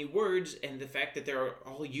so many words and the fact that they're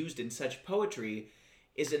all used in such poetry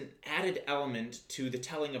is an added element to the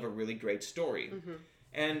telling of a really great story. Mm-hmm.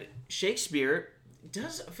 And Shakespeare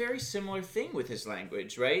does a very similar thing with his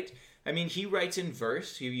language, right? I mean, he writes in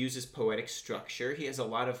verse, he uses poetic structure, he has a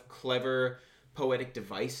lot of clever poetic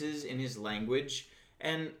devices in his language,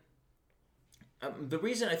 and the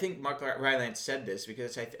reason I think Mark Rylance said this,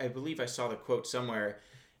 because I believe I saw the quote somewhere,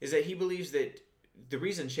 is that he believes that the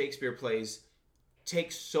reason Shakespeare plays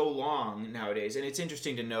take so long nowadays, and it's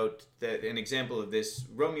interesting to note that an example of this,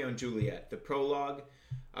 Romeo and Juliet, the prologue,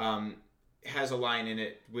 has a line in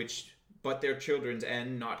it which, but their children's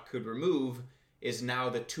end not could remove, is now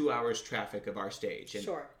the 2 hours traffic of our stage. And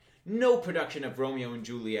sure. No production of Romeo and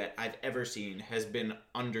Juliet I've ever seen has been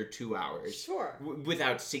under 2 hours. Sure.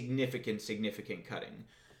 Without significant cutting.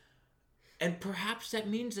 And perhaps that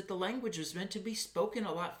means that the language was meant to be spoken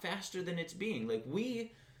a lot faster than it's being. Like,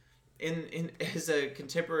 we, in as a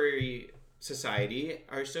contemporary society,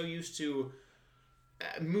 are so used to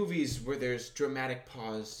movies where there's dramatic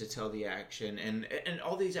pause to tell the action, and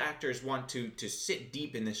all these actors want to sit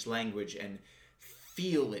deep in this language and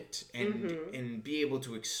feel it and be able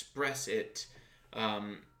to express it.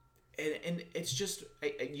 And it's just,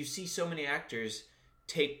 you see so many actors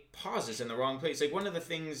take pauses in the wrong place. Like, one of the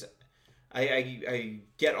things I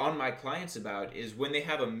get on my clients about is when they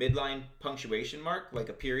have a midline punctuation mark, like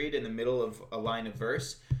a period in the middle of a line of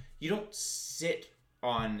verse, you don't sit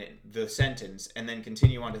on the sentence and then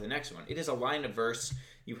continue on to the next one. It is a line of verse.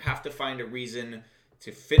 You have to find a reason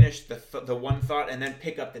to finish the one thought and then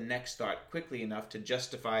pick up the next thought quickly enough to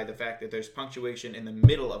justify the fact that there's punctuation in the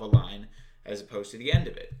middle of a line as opposed to the end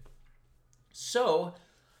of it. So,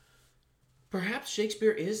 perhaps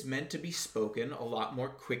Shakespeare is meant to be spoken a lot more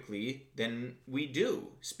quickly than we do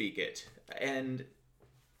speak it. And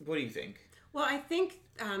what do you think? Well, I think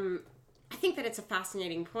that it's a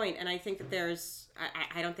fascinating point, and I think that there's...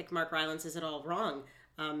 I don't think Mark Rylance is at all wrong.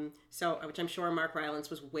 Which I'm sure Mark Rylance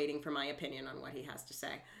was waiting for my opinion on what he has to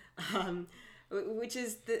say. Which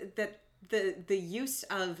is the use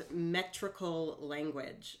of metrical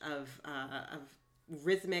language, of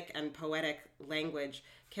rhythmic and poetic language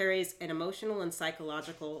carries an emotional and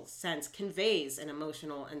psychological sense, conveys an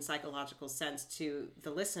emotional and psychological sense to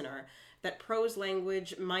the listener that prose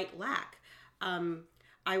language might lack.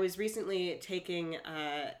 I was recently taking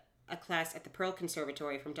a class at the Pearl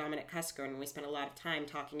Conservatory from Dominic Cusker, and we spent a lot of time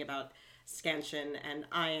talking about scansion and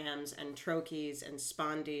iambs and trochees and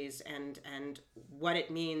spondies and what it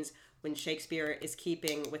means when Shakespeare is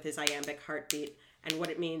keeping with his iambic heartbeat and what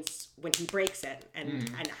it means when he breaks it and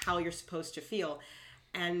how you're supposed to feel.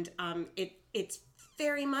 And it's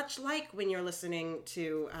very much like when you're listening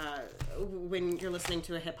to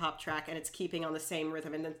a hip hop track and it's keeping on the same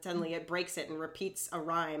rhythm, and then suddenly it breaks it and repeats a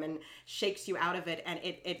rhyme and shakes you out of it, and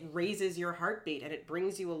it raises your heartbeat and it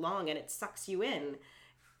brings you along and it sucks you in.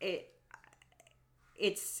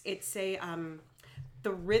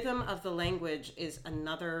 The rhythm of the language is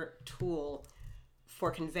another tool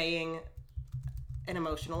for conveying an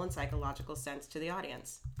emotional and psychological sense to the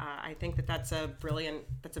audience. I think that's a brilliant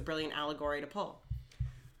allegory to pull.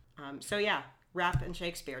 Rap and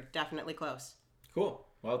Shakespeare, definitely close. Cool.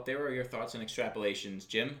 Well, there are your thoughts and extrapolations,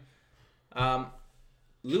 Jim.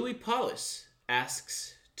 Louis Paulus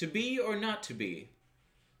asks, to be or not to be?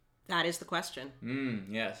 That is the question.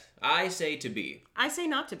 Yes. I say to be. I say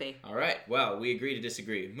not to be. All right. Well, we agree to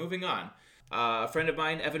disagree. Moving on. A friend of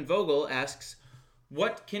mine, Evan Vogel, asks,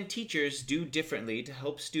 what can teachers do differently to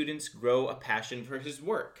help students grow a passion for his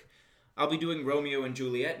work? I'll be doing Romeo and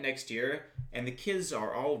Juliet next year, and the kids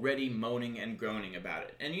are already moaning and groaning about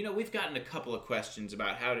it. And, we've gotten a couple of questions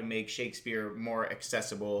about how to make Shakespeare more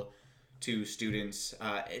accessible to students.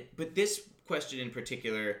 But this question in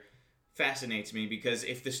particular fascinates me because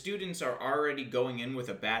if the students are already going in with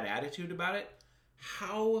a bad attitude about it,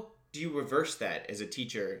 how do you reverse that as a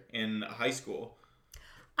teacher in high school?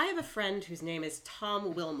 I have a friend whose name is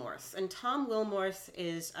Tom Wilmorth, and Tom Wilmorth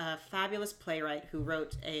is a fabulous playwright who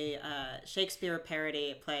wrote a Shakespeare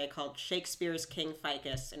parody play called Shakespeare's King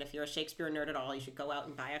Ficus, and if you're a Shakespeare nerd at all, you should go out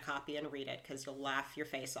and buy a copy and read it, because you'll laugh your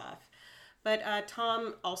face off. But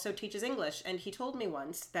Tom also teaches English, and he told me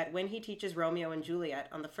once that when he teaches Romeo and Juliet,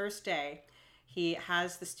 on the first day, he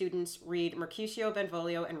has the students read Mercutio,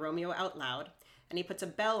 Benvolio, and Romeo out loud, and he puts a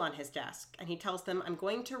bell on his desk, and he tells them, I'm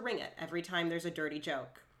going to ring it every time there's a dirty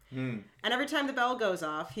joke. And every time the bell goes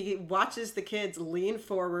off, he watches the kids lean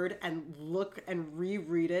forward and look and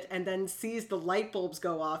reread it, and then sees the light bulbs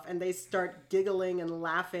go off, and they start giggling and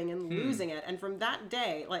laughing and losing it. And from that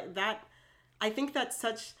day, I think that's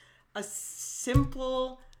such a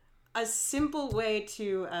simple way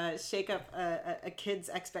to shake up a kid's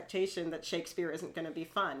expectation that Shakespeare isn't going to be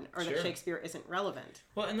fun or that Shakespeare isn't relevant.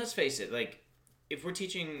 Well, and let's face it, if we're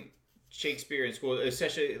teaching Shakespeare in school,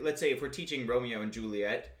 especially, let's say if we're teaching Romeo and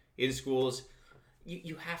Juliet in schools,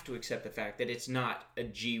 you have to accept the fact that it's not a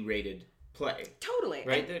G-rated play. Totally.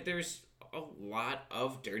 Right? There's a lot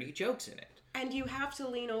of dirty jokes in it. And you have to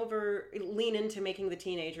lean into making the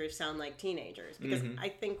teenagers sound like teenagers. Because I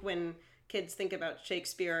think when kids think about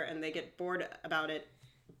Shakespeare and they get bored about it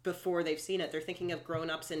before they've seen it, they're thinking of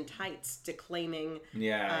grown-ups in tights declaiming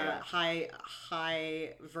high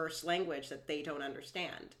verse language that they don't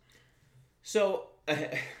understand. So,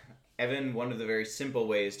 Evan, one of the very simple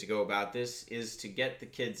ways to go about this is to get the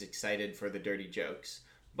kids excited for the dirty jokes.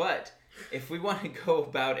 But if we want to go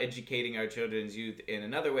about educating our children's youth in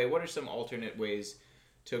another way, what are some alternate ways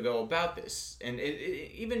to go about this. And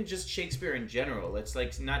even just Shakespeare in general, let's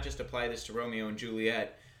like not just apply this to Romeo and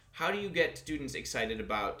Juliet. How do you get students excited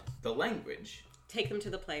about the language? Take them to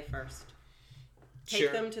the play first. Sure.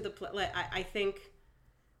 Take them to the play. I think...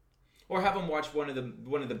 Or have them watch one of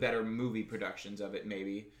the better movie productions of it,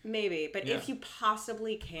 maybe. Maybe, but if you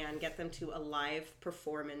possibly can, get them to a live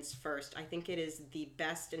performance first. I think it is the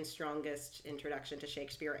best and strongest introduction to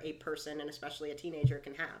Shakespeare a person, and especially a teenager,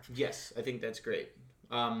 can have. Yes, I think that's great.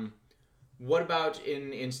 What about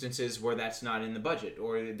in instances where that's not in the budget,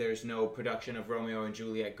 or there's no production of Romeo and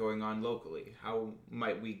Juliet going on locally? How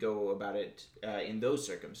might we go about it in those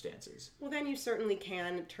circumstances? Well, then you certainly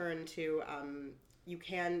can turn to... you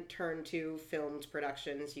can turn to filmed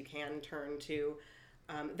productions. You can turn to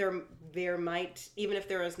there might, even if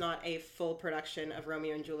there is not a full production of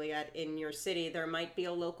Romeo and Juliet in your city, there might be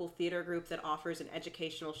a local theater group that offers an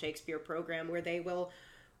educational Shakespeare program where they will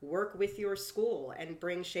work with your school and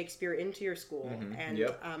bring Shakespeare into your school. Mm-hmm.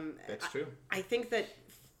 And that's true. I think that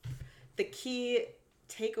the key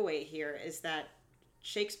takeaway here is that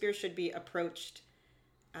Shakespeare should be approached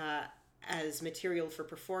as material for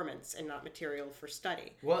performance and not material for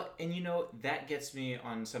study. Well, and that gets me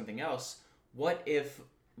on something else. What if,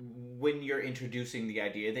 when you're introducing the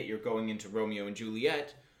idea that you're going into Romeo and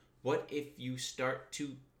Juliet, what if you start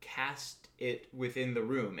to cast it within the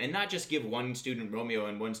room? And not just give one student Romeo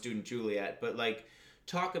and one student Juliet, but like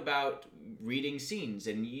talk about reading scenes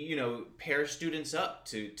and, pair students up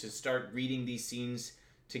to start reading these scenes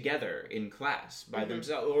together in class by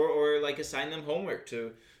themselves, or like assign them homework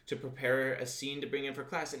to prepare a scene to bring in for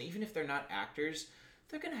class. And even if they're not actors,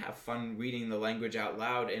 they're going to have fun reading the language out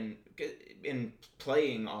loud and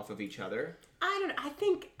playing off of each other. I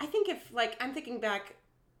think if, like, I'm thinking back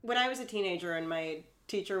when I was a teenager and my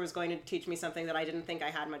teacher was going to teach me something that I didn't think I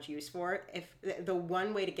had much use for, if the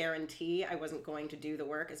one way to guarantee I wasn't going to do the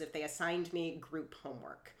work is if they assigned me group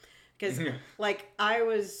homework. Because, like, I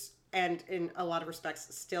was... and in a lot of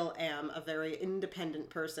respects still am a very independent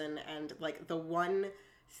person, and like the one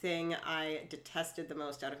thing I detested the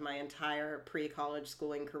most out of my entire pre-college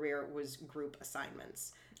schooling career was group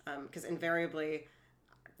assignments, because invariably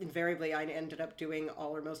I ended up doing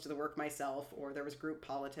all or most of the work myself, or there was group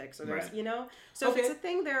politics, or there's so okay. if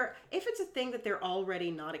it's a thing that they're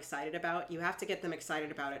already not excited about, you have to get them excited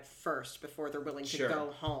about it first before they're willing to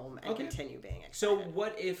go home and continue being excited. So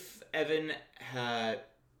what if Evan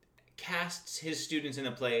casts his students in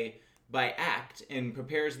the play by act and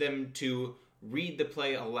prepares them to read the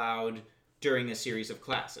play aloud during a series of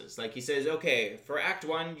classes? Like he says, okay, for Act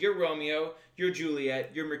 1, you're Romeo, you're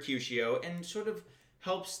Juliet, you're Mercutio, and sort of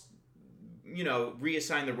helps,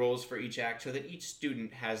 reassign the roles for each act so that each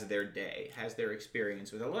student has their day, has their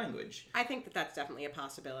experience with a language. I think that that's definitely a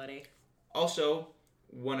possibility. Also,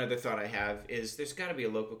 one other thought I have is there's got to be a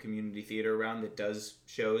local community theater around that does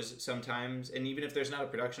shows sometimes, and even if there's not a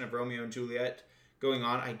production of Romeo and Juliet going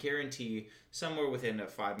on, I guarantee somewhere within a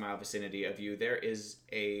 5-mile vicinity of you, there is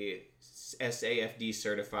a SAFD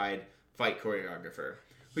certified fight choreographer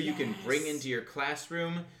who you can bring into your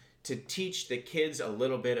classroom to teach the kids a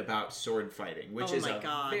little bit about sword fighting, which is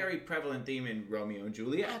a very prevalent theme in Romeo and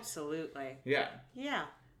Juliet. Absolutely. Yeah.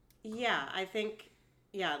 Yeah, I think,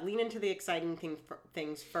 lean into the exciting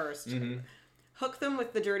things first. Mm-hmm. Hook them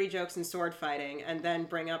with the dirty jokes and sword fighting, and then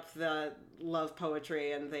bring up the love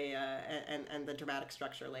poetry and the and the dramatic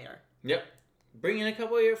structure later. Yep. Bring in a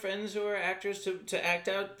couple of your friends who are actors to act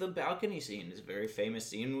out the balcony scene. It's a very famous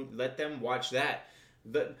scene. Let them watch that.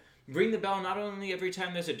 Ring the bell not only every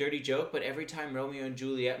time there's a dirty joke, but every time Romeo and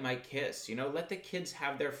Juliet might kiss. Let the kids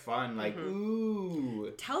have their fun. Like,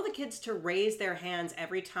 ooh. Tell the kids to raise their hands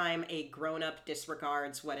every time a grown-up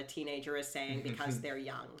disregards what a teenager is saying because they're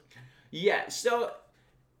young. Yeah, so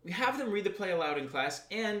have them read the play aloud in class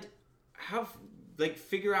and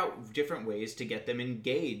figure out different ways to get them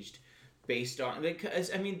engaged based on, because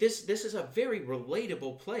this is a very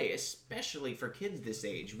relatable play, especially for kids this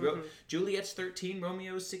age. Juliet's 13,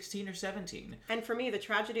 Romeo's 16 or 17. And for me, the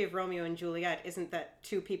tragedy of Romeo and Juliet isn't that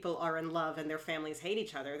two people are in love and their families hate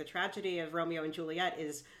each other. The tragedy of Romeo and Juliet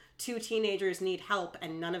is two teenagers need help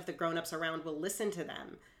and none of the grown-ups around will listen to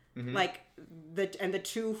them. The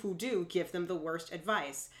two who do give them the worst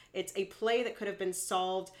advice. It's a play that could have been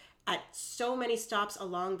solved at so many stops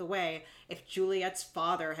along the way if Juliet's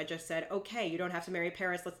father had just said, okay, you don't have to marry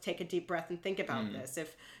Paris, let's take a deep breath and think about this.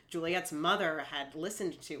 If Juliet's mother had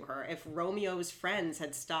listened to her, if Romeo's friends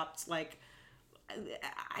had stopped,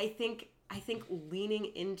 I think leaning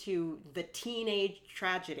into the teenage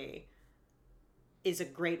tragedy is a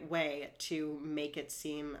great way to make it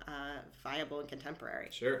seem viable and contemporary.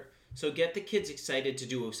 Sure. So get the kids excited to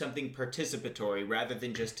do something participatory rather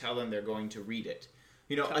than just tell them they're going to read it.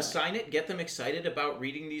 Totally. Assign it, get them excited about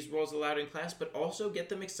reading these roles aloud in class, but also get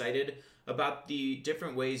them excited about the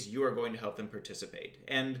different ways you are going to help them participate.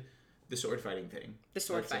 And the sword fighting thing. Yeah,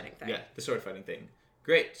 the sword fighting thing.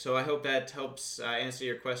 Great. So I hope that helps answer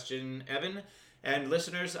your question, Evan. And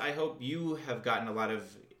listeners, I hope you have gotten a lot of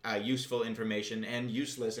useful information and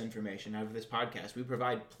useless information out of this podcast. We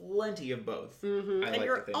provide plenty of both. Mm-hmm. And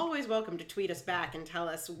you're always welcome to tweet us back and tell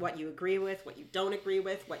us what you agree with, what you don't agree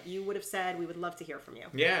with, what you would have said. We would love to hear from you.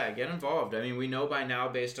 Yeah, get involved. I mean, we know by now,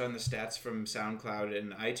 based on the stats from SoundCloud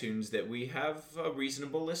and iTunes, that we have a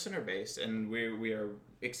reasonable listener base, and we are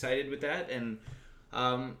excited with that. And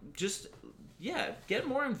get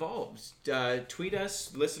more involved. Tweet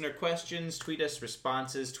us listener questions, tweet us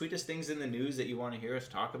responses, tweet us things in the news that you want to hear us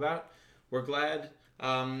talk about. We're glad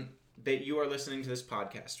that you are listening to this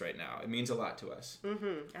podcast right now. It means a lot to us.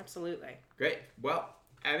 Mm-hmm, absolutely. Great. Well,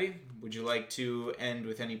 Abby, would you like to end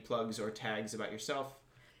with any plugs or tags about yourself?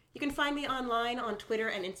 You can find me online on Twitter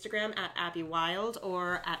and Instagram at Abby Wild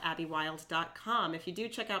or at abbywild.com. If you do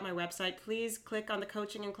check out my website, please click on the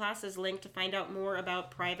coaching and classes link to find out more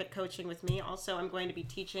about private coaching with me. Also, I'm going to be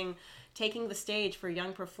teaching Taking the Stage for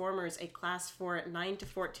Young Performers, a class for 9 to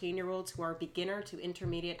 14-year-olds who are beginner to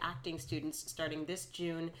intermediate acting students starting this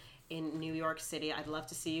June in New York City. I'd love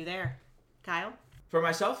to see you there. Kyle? For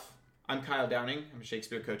myself, I'm Kyle Downing. I'm a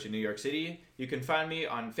Shakespeare coach in New York City. You can find me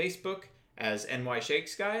on Facebook as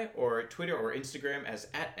NYShakesGuy, or Twitter or Instagram as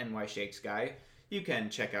 @NYShakesGuy. You can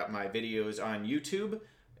check out my videos on YouTube.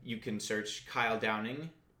 You can search Kyle Downing,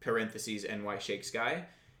 _NYShakesGuy.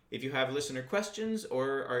 If you have listener questions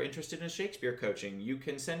or are interested in Shakespeare coaching, you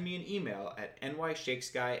can send me an email at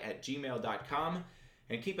nyshakesguy@gmail.com.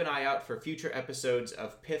 And keep an eye out for future episodes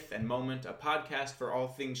of Pith and Moment, a podcast for all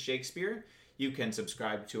things Shakespeare. You can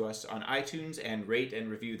subscribe to us on iTunes and rate and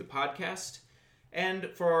review the podcast. And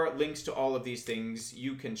for links to all of these things,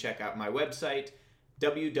 you can check out my website,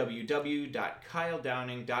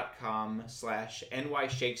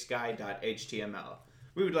 www.kyledowning.com/nyshakesguy.html.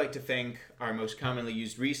 We would like to thank our most commonly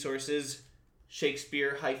used resources,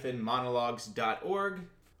 Shakespeare-monologues.org,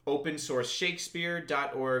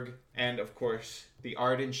 opensourceshakespeare.org, and of course, The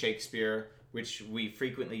Art in Shakespeare, which we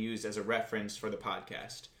frequently use as a reference for the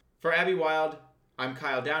podcast. For Abby Wild, I'm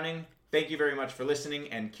Kyle Downing. Thank you very much for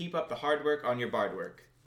listening, and keep up the hard work on your bard work.